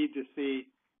would need to see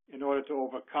in order to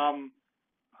overcome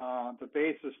the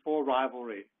basis for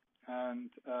rivalry. And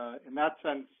in that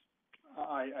sense,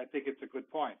 I think it's a good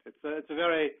point. It's a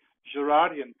very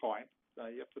Girardian point.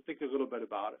 You have to think a little bit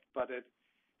about it, but it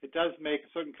does make a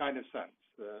certain kind of sense.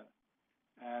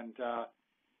 And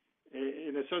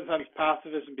in a certain sense,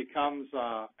 pacifism becomes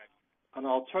an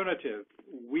alternative.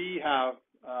 We are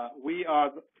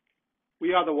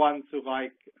the ones who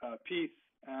like peace,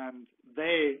 and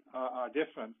they are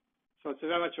different. So it's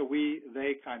very much a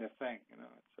we-they kind of thing,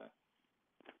 It's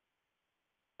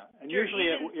and usually,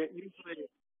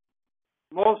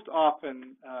 most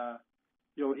often,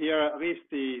 you'll hear at least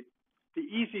the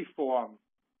easy form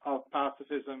of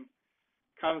pacifism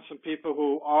comes from people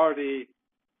who already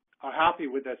are happy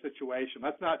with their situation.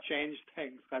 Let's not change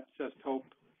things. Let's just hope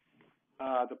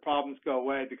the problems go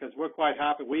away, because we're quite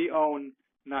happy. We own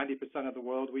 90% of the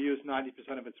world. We use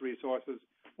 90% of its resources.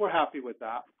 We're happy with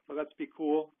that. So let's be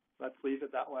cool. Let's leave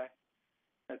it that way.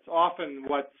 It's often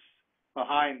what's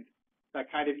behind that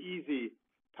kind of easy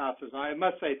pacifism. I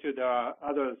must say, too, there are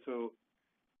others who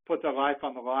put their life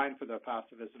on the line for their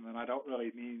pacifism, and I don't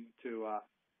really mean to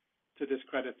to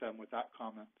discredit them with that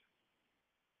comment.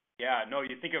 Yeah, no,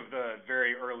 you think of the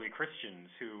very early Christians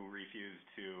who refused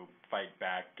to fight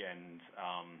back and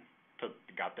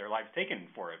got their lives taken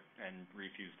for it and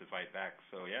refused to fight back.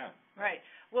 So, yeah. Right.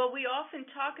 Well, we often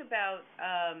talk about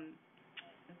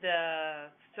the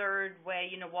third way,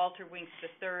 Walter Wink's The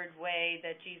Third Way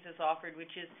that Jesus offered,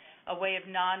 which is a way of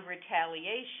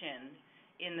non-retaliation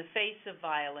in the face of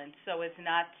violence so as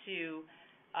not to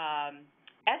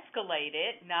escalate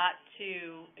it, not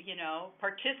to,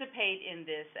 participate in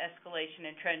this escalation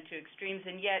and trend to extremes.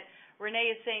 And yet, Rene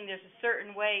is saying there's a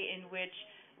certain way in which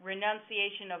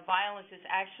renunciation of violence is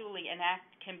actually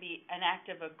can be an act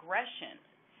of aggression.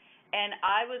 And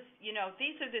I was,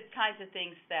 these are the kinds of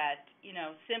things that,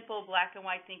 simple black and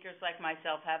white thinkers like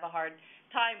myself have a hard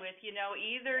time with.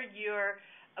 Either you're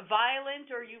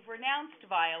violent or you've renounced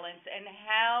violence, and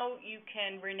how you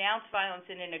can renounce violence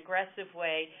in an aggressive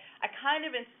way. I kind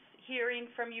of am hearing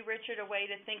from you, Richard, a way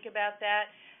to think about that,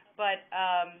 but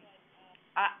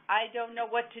I don't know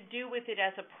what to do with it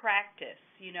as a practice.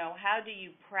 How do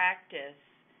you practice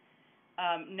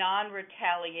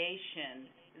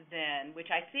non-retaliation then,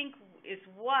 which I think is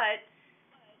what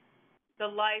the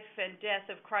life and death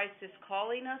of Christ is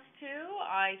calling us to,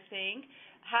 I think.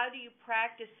 How do you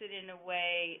practice it in a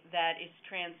way that is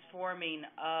transforming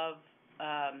of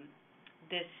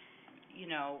this,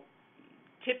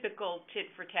 typical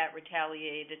tit-for-tat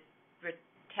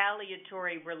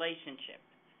retaliatory relationship?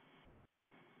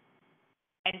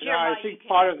 And Jeremiah, I think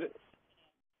part of it.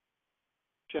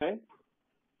 Jay?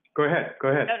 Go ahead.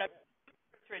 No,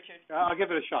 Richard. I'll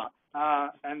give it a shot.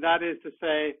 And that is to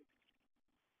say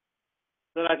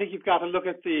that I think you've got to look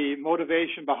at the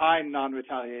motivation behind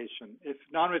non-retaliation. If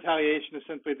non-retaliation is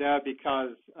simply there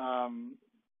because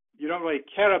you don't really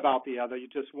care about the other, you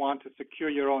just want to secure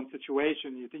your own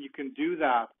situation, you think you can do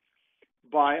that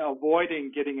by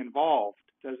avoiding getting involved.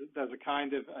 There's a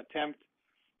kind of attempt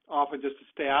often just to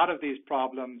stay out of these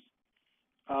problems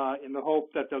in the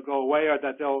hope that they'll go away or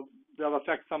that they'll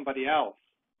affect somebody else.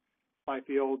 Like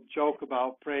the old joke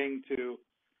about praying to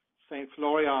St.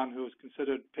 Florian, who's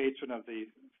considered patron of the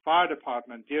fire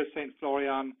department. Dear St.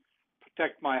 Florian,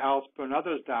 protect my house, burn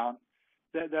others down.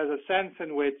 There's a sense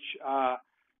in which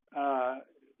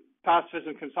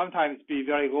pacifism can sometimes be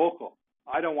very local.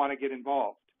 I don't want to get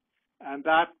involved. And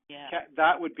that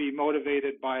would be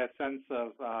motivated by a sense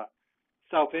of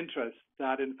self-interest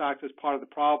that, in fact, is part of the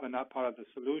problem and not part of the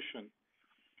solution.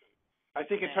 I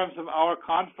think in terms of our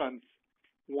conference,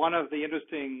 one of the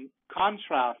interesting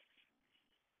contrasts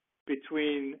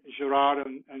between Girard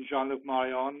and Jean-Luc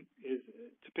Marion is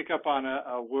to pick up on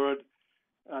a word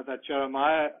that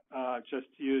Jeremiah just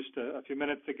used a few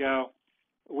minutes ago.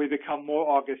 We become more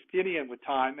Augustinian with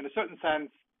time. In a certain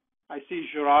sense, I see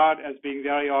Girard as being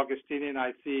very Augustinian.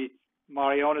 I see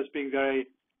Marion as being very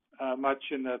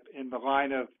much in the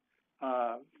line of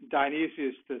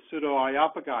Dionysius, the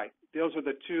pseudo-Areopagite. Those were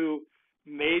the two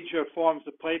major forms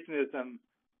of Platonism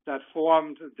that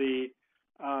formed the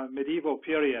medieval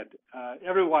period.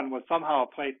 Everyone was somehow a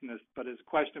Platonist, but it's a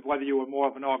question of whether you were more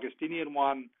of an Augustinian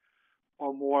one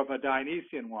or more of a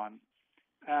Dionysian one.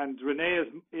 And Rene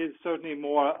is certainly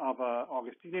more of an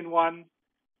Augustinian one,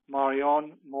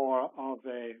 Marion more of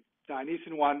a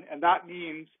Dionysian one, and that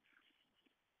means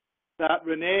that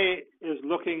Rene is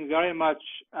looking very much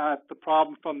at the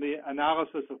problem from the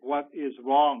analysis of what is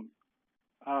wrong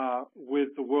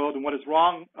with the world and what is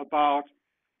wrong about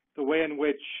the way in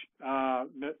which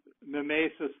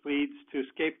mimesis leads to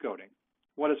scapegoating.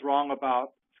 What is wrong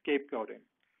about scapegoating?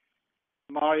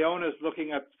 Marion is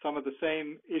looking at some of the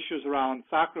same issues around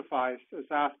sacrifice, as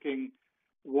asking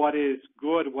what is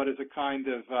good, what is a kind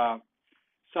of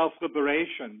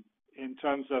self-liberation in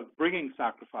terms of bringing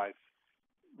sacrifice.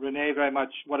 Rene very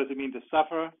much, what does it mean to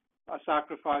suffer a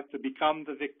sacrifice, to become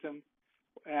the victim?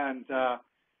 And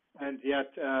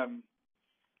yet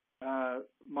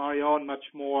Marion much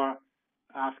more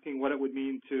asking what it would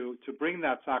mean to bring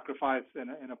that sacrifice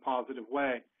in a positive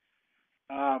way.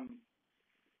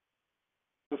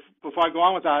 Before I go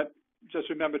on with that, just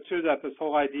remember too that this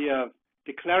whole idea of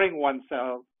declaring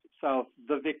oneself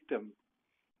the victim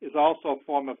is also a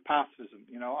form of pacifism.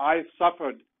 I've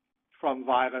suffered from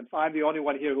violence. I'm the only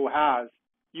one here who has.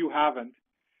 You haven't.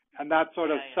 And that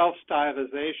sort of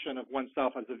self-stylization of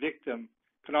oneself as a victim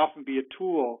can often be a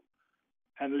tool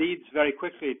and leads very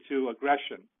quickly to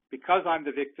aggression. Because I'm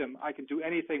the victim, I can do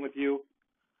anything with you.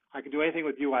 I can do anything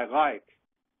with you I like.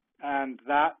 And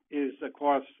that is, of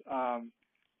course,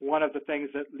 one of the things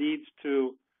that leads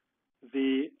to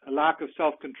the lack of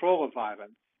self-control of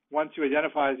violence. Once you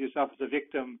identify yourself as a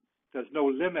victim, there's no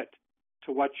limit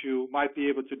to what you might be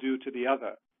able to do to the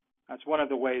other. That's one of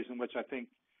the ways in which I think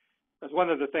that's one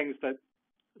of the things that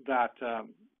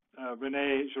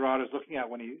Rene Girard is looking at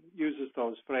when he uses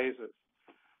those phrases.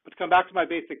 But to come back to my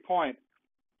basic point,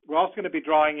 we're also going to be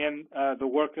drawing in the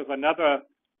work of another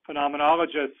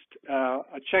phenomenologist,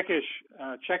 a Czech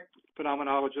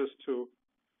phenomenologist who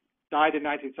died in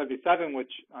 1977,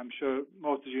 which I'm sure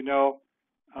most of you know,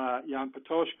 Jan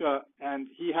Patočka, and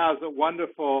he has a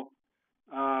wonderful,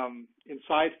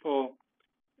 insightful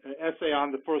essay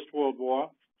on the First World War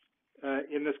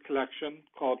in this collection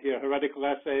called here Heretical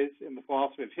Essays in the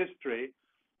Philosophy of History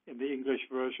in the English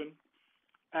version.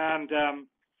 And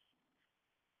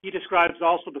he describes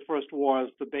also the First War as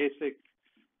the basic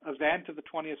event of the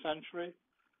 20th century.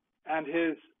 And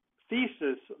his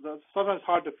thesis, sometimes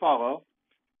hard to follow,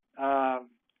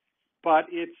 but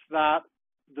it's that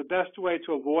the best way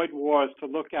to avoid war is to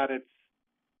look at its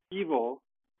evil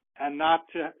and not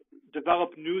to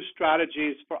develop new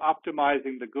strategies for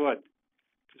optimizing the good.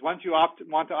 Because once you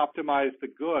want to optimize the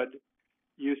good,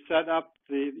 you set up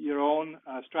your own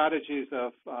strategies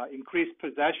of increased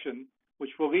possession,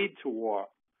 which will lead to war.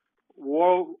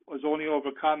 War was only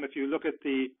overcome if you look at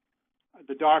the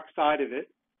dark side of it.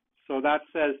 So that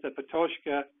says that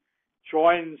Patočka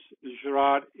joins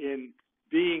Girard in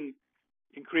being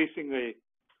increasingly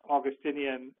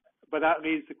Augustinian, but that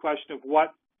leaves the question of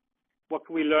what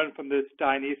can we learn from this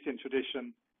Dionysian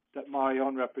tradition that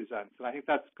Marion represents. And I think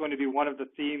that's going to be one of the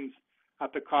themes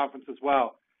at the conference as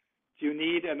well. Do you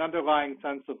need an underlying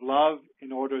sense of love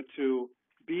in order to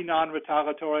be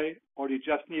non-retaliatory, or do you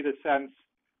just need a sense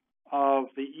of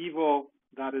the evil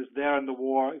that is there in the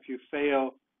war if you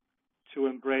fail to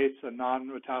embrace a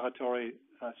non-retaliatory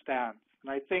stance?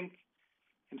 And I think,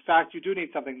 in fact, you do need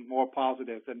something more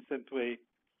positive than simply,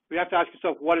 you have to ask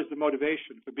yourself, what is the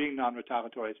motivation for being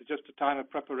non-retaliatory? Is it just a time of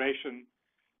preparation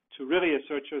to really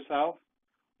assert yourself?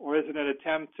 Or is it an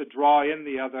attempt to draw in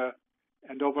the other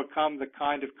and overcome the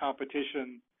kind of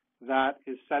competition that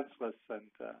is senseless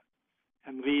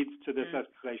and leads to this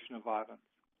escalation of violence?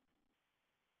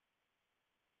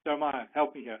 Jeremiah,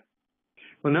 help me here.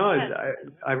 Well, no,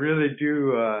 I really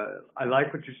do. I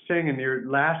like what you're saying. And your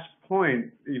last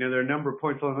point, there are a number of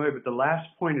points along the way, but the last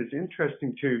point is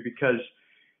interesting too, because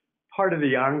part of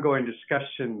the ongoing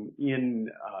discussion in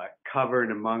COV&R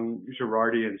and among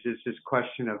Girardians is this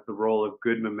question of the role of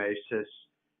good mimesis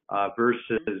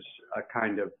versus a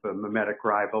kind of mimetic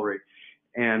rivalry.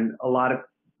 And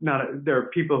there are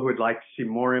people who would like to see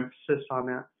more emphasis on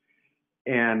that.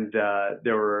 And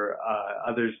there were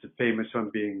others, the famous one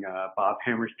being Bob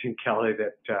Hammerstein Kelly,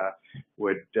 that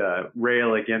would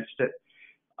rail against it.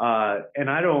 And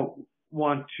I don't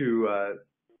want to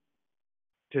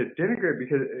denigrate,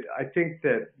 because I think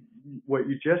that what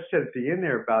you just said at the end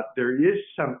there about there is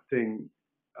something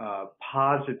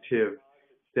positive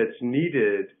that's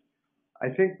needed. I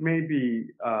think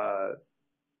maybe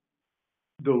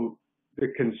the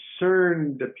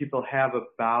concern that people have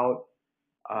about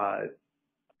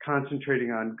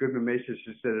concentrating on good mimesis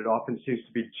is that it often seems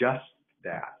to be just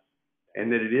that,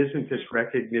 and that it isn't this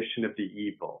recognition of the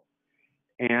evil.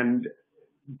 And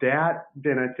that,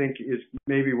 then, I think, is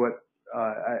maybe what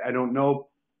I don't know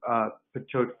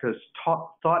Patočka's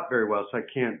thought very well, so I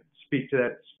can't speak to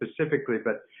that specifically,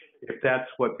 but if that's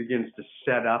what begins to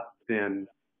set up, then,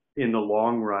 in the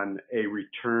long run, a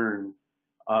return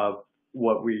of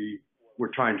what we were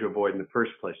trying to avoid in the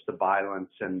first place, the violence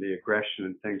and the aggression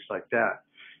and things like that.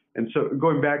 And so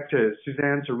going back to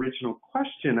Suzanne's original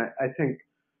question, I think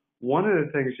one of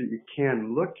the things that you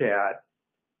can look at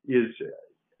is,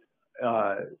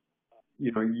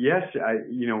 yes,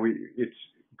 it's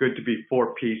good to be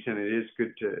for peace, and it is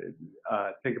good to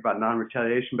think about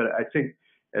non-retaliation. But I think,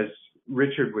 as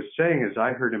Richard was saying, as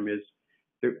I heard him, is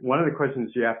that one of the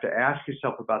questions you have to ask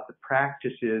yourself about the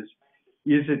practice is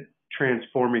it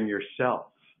transforming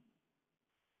yourself?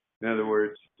 In other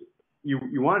words,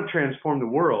 you want to transform the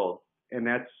world, and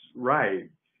that's right.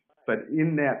 But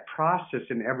in that process,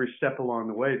 in every step along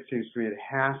the way, it seems to me it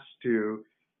has to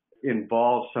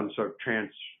involve some sort of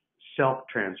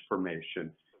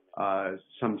self-transformation,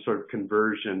 some sort of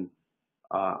conversion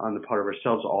on the part of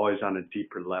ourselves, always on a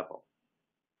deeper level.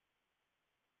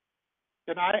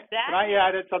 Can I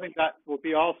add something that will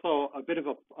be also a bit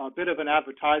of an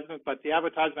advertisement, but the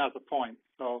advertisement has a point,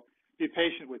 so be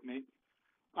patient with me.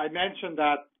 I mentioned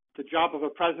that the job of a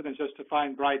president is just to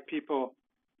find bright people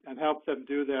and help them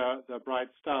do their bright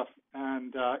stuff.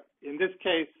 And in this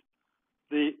case,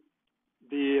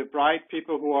 the bright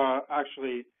people who are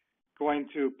actually going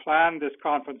to plan this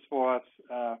conference for us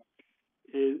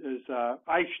is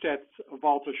Eichstätt's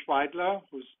Walter Schweidler,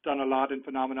 who's done a lot in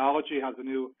phenomenology, has a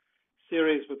new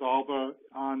series with Alba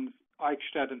on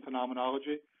Eichstätt in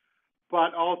phenomenology,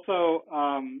 but also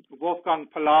Wolfgang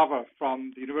Palaver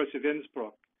from the University of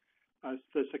Innsbruck as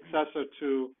the successor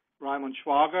to Raimund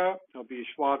Schwager. There'll be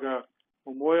a Schwager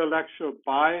memorial lecture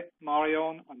by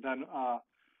Marion, and then a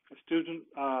student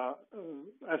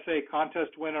essay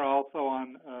contest winner also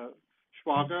on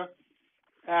Schwager.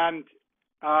 And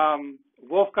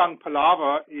Wolfgang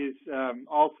Palaver is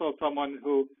also someone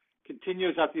who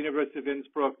continues at the University of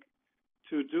Innsbruck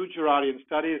to do Girardian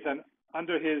studies, and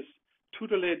under his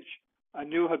tutelage, a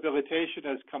new habilitation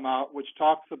has come out which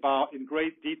talks about in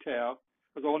great detail,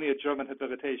 as only a German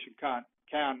habilitation can.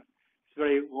 It's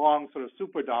very long, sort of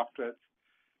super doctorate,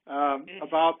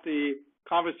 about the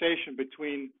conversation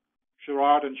between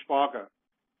Girard and Schwager.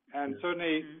 And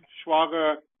certainly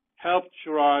Schwager helped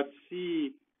Girard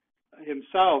see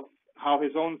himself how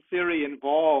his own theory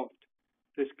involved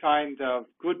this kind of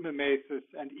good mimesis,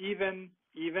 and even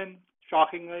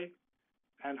shockingly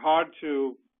and hard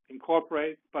to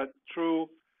incorporate, but true,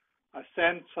 a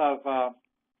sense of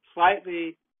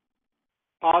slightly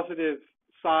positive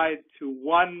side to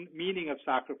one meaning of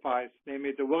sacrifice,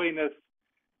 namely the willingness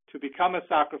to become a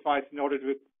sacrifice in order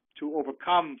to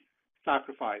overcome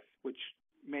sacrifice, which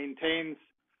maintains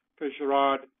for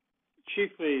Girard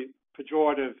chiefly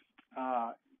pejorative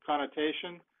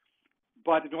connotation.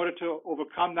 But in order to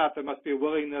overcome that, there must be a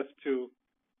willingness to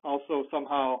also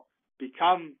somehow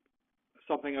become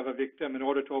something of a victim in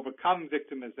order to overcome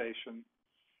victimization.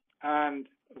 And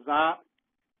that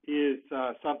is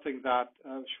something that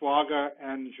Schwager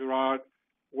and Girard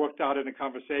worked out in a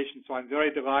conversation. So I'm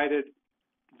very delighted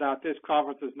that this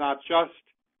conference is not just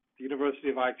the University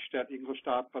of Eichstätt,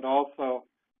 Ingolstadt, but also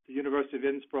the University of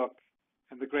Innsbruck,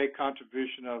 and the great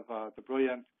contribution of the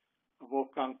brilliant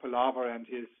Wolfgang Palaver and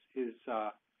his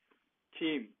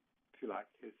team, if you like,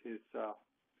 his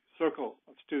circle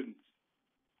of students.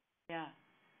 Yeah.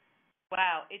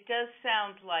 Wow, it does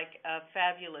sound like a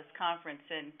fabulous conference,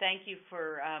 and thank you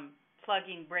for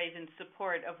plugging Brave in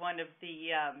support of one of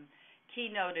the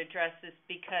keynote addresses,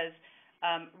 because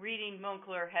reading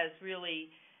Münkler has really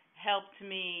helped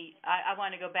me. I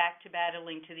want to go back to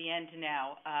battling to the end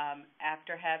now,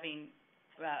 after having,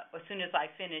 as soon as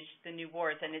I finish the New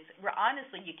Wars, and it's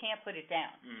honestly, you can't put it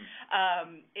down.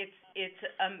 It's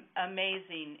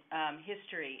amazing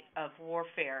history of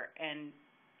warfare, and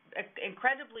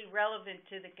incredibly relevant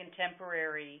to the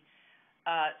contemporary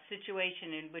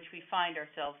situation in which we find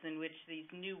ourselves, in which these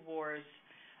new wars,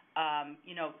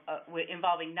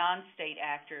 involving non-state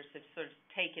actors have sort of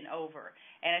taken over.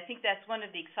 And I think that's one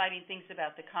of the exciting things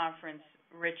about the conference,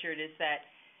 Richard, is that,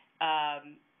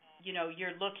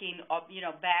 you're looking,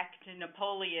 back to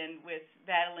Napoleon with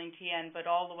battling Tien, but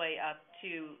all the way up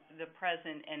to the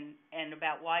present, and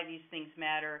about why these things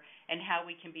matter and how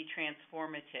we can be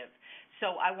transformative.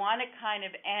 So I want to kind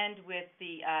of end with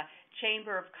the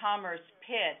Chamber of Commerce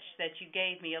pitch that you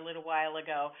gave me a little while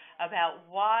ago about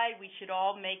why we should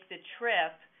all make the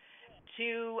trip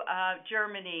to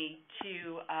Germany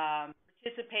to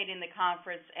participate in the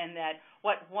conference, and that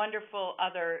what wonderful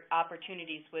other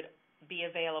opportunities would be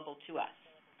available to us.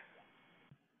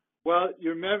 Well, you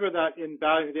remember that in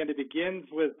Battling to the End, it begins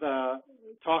with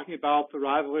talking about the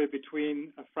rivalry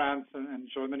between France and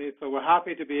Germany. So we're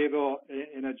happy to be able,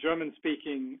 in a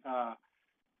German-speaking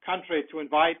country, to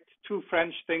invite two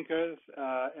French thinkers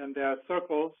and their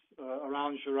circles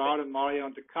around Girard and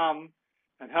Marion to come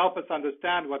and help us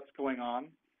understand what's going on.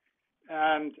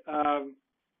 And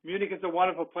Munich is a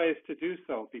wonderful place to do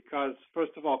so because,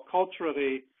 first of all,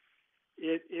 culturally,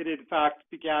 it in fact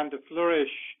began to flourish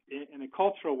in a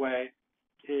cultural way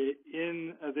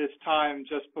in this time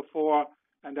just before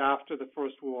and after the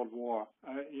First World War.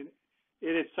 It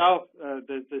itself,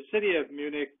 the city of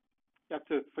Munich, you have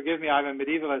to forgive me, I'm a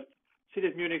medievalist, the city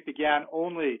of Munich began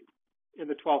only in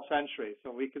the 12th century,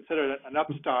 so we consider it an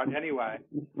upstart anyway.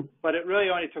 But it really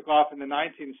only took off in the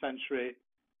 19th century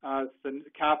as the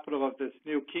capital of this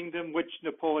new kingdom, which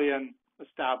Napoleon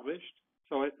established.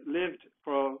 So it lived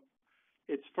for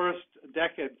its first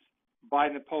decades by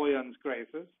Napoleon's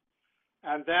graces.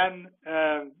 And then,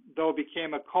 though it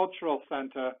became a cultural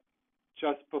center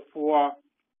just before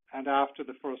and after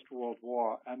the First World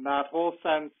War. And that whole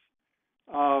sense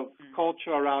of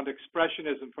culture around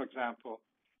expressionism, for example,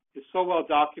 is so well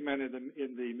documented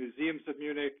in the museums of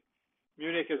Munich.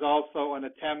 Munich is also an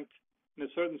attempt, in a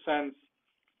certain sense,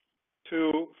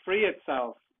 to free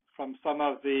itself from some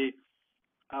of the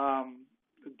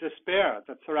despair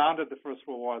that surrounded the First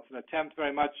World War. It's an attempt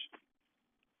very much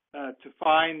to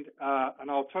find an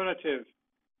alternative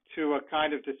to a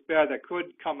kind of despair that could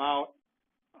come out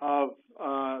of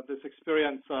this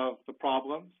experience of the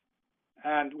problems.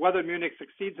 And whether Munich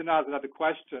succeeds or not is another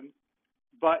question,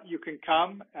 but you can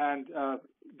come, and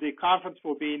the conference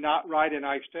will be not right in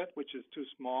Eichstätt, which is too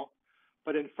small,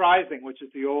 but in Freising, which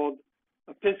is the old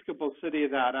Episcopal city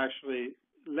that actually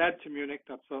led to Munich.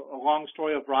 That's a long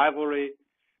story of rivalry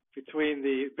between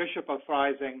the Bishop of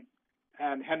Freising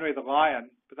and Henry the Lion,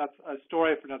 but that's a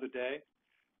story for another day.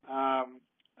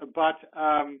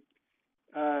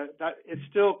 That it's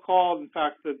still called, in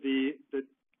fact, the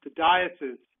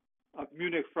Diocese of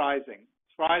Munich-Freising.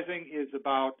 Freising is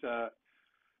about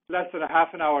less than a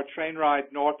half an hour train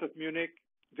ride north of Munich.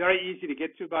 Very easy to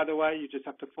get to, by the way. You just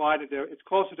have to fly to there. It's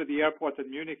closer to the airport than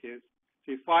Munich is.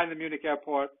 So you fly in the Munich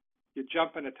airport, you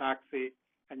jump in a taxi,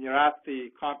 and you're at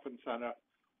the conference center.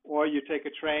 Or you take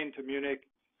a train to Munich,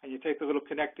 and you take the little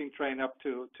connecting train up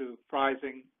to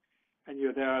Freising, and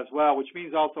you're there as well, which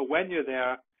means also when you're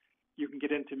there, you can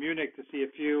get into Munich to see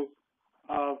a few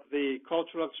of the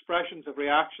cultural expressions of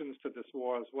reactions to this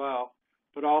war as well,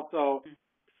 but also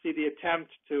see the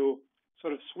attempt to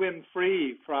sort of swim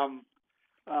free from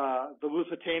the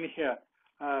Lusitania,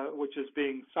 which is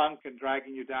being sunk and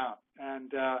dragging you down.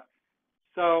 And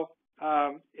so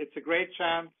it's a great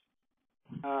chance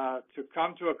to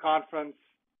come to a conference.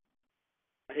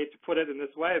 I hate to put it in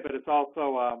this way, but it's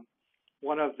also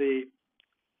one of the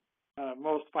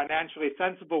most financially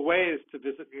sensible ways to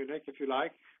visit Munich, if you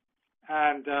like.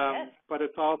 And Yes. but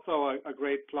it's also a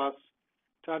great plus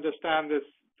to understand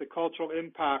the cultural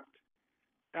impact,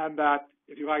 and that,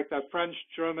 if you like, that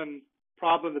French-German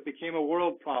problem that became a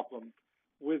world problem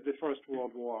with the First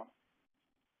World War.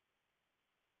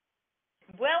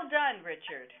 Well done,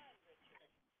 Richard.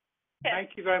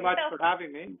 Thank you very much for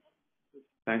having me.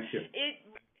 Thank you. It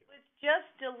was just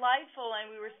delightful,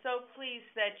 and we were so pleased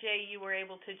that, Jay, you were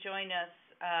able to join us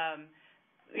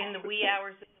in the wee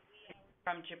hours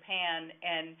from Japan.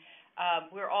 And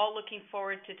we're all looking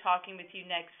forward to talking with you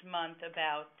next month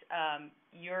about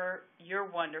your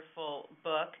wonderful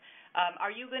book.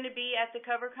 Are you going to be at the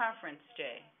cover conference,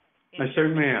 Jay? I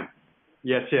certainly am.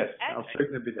 Yes. I'll Excellent.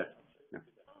 certainly be there. Yeah.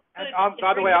 And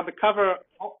by the way, on the cover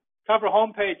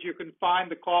homepage, you can find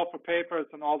the call for papers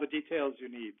and all the details you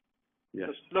need. Yes.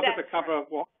 Just look at the That's cover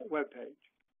webpage.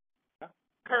 Yeah?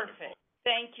 Perfect.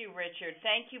 Thank you, Richard.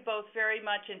 Thank you both very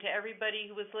much, and to everybody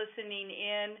who was listening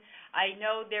in. I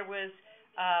know there was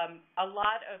a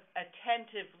lot of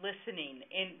attentive listening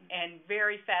and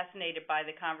very fascinated by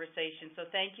the conversation. So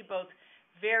thank you both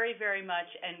very, very much,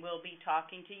 and we'll be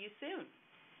talking to you soon.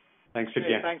 Thanks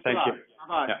again. Thanks Thank a lot. you.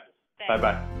 Bye. Yeah. Thanks.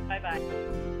 Bye-bye.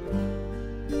 Bye-bye.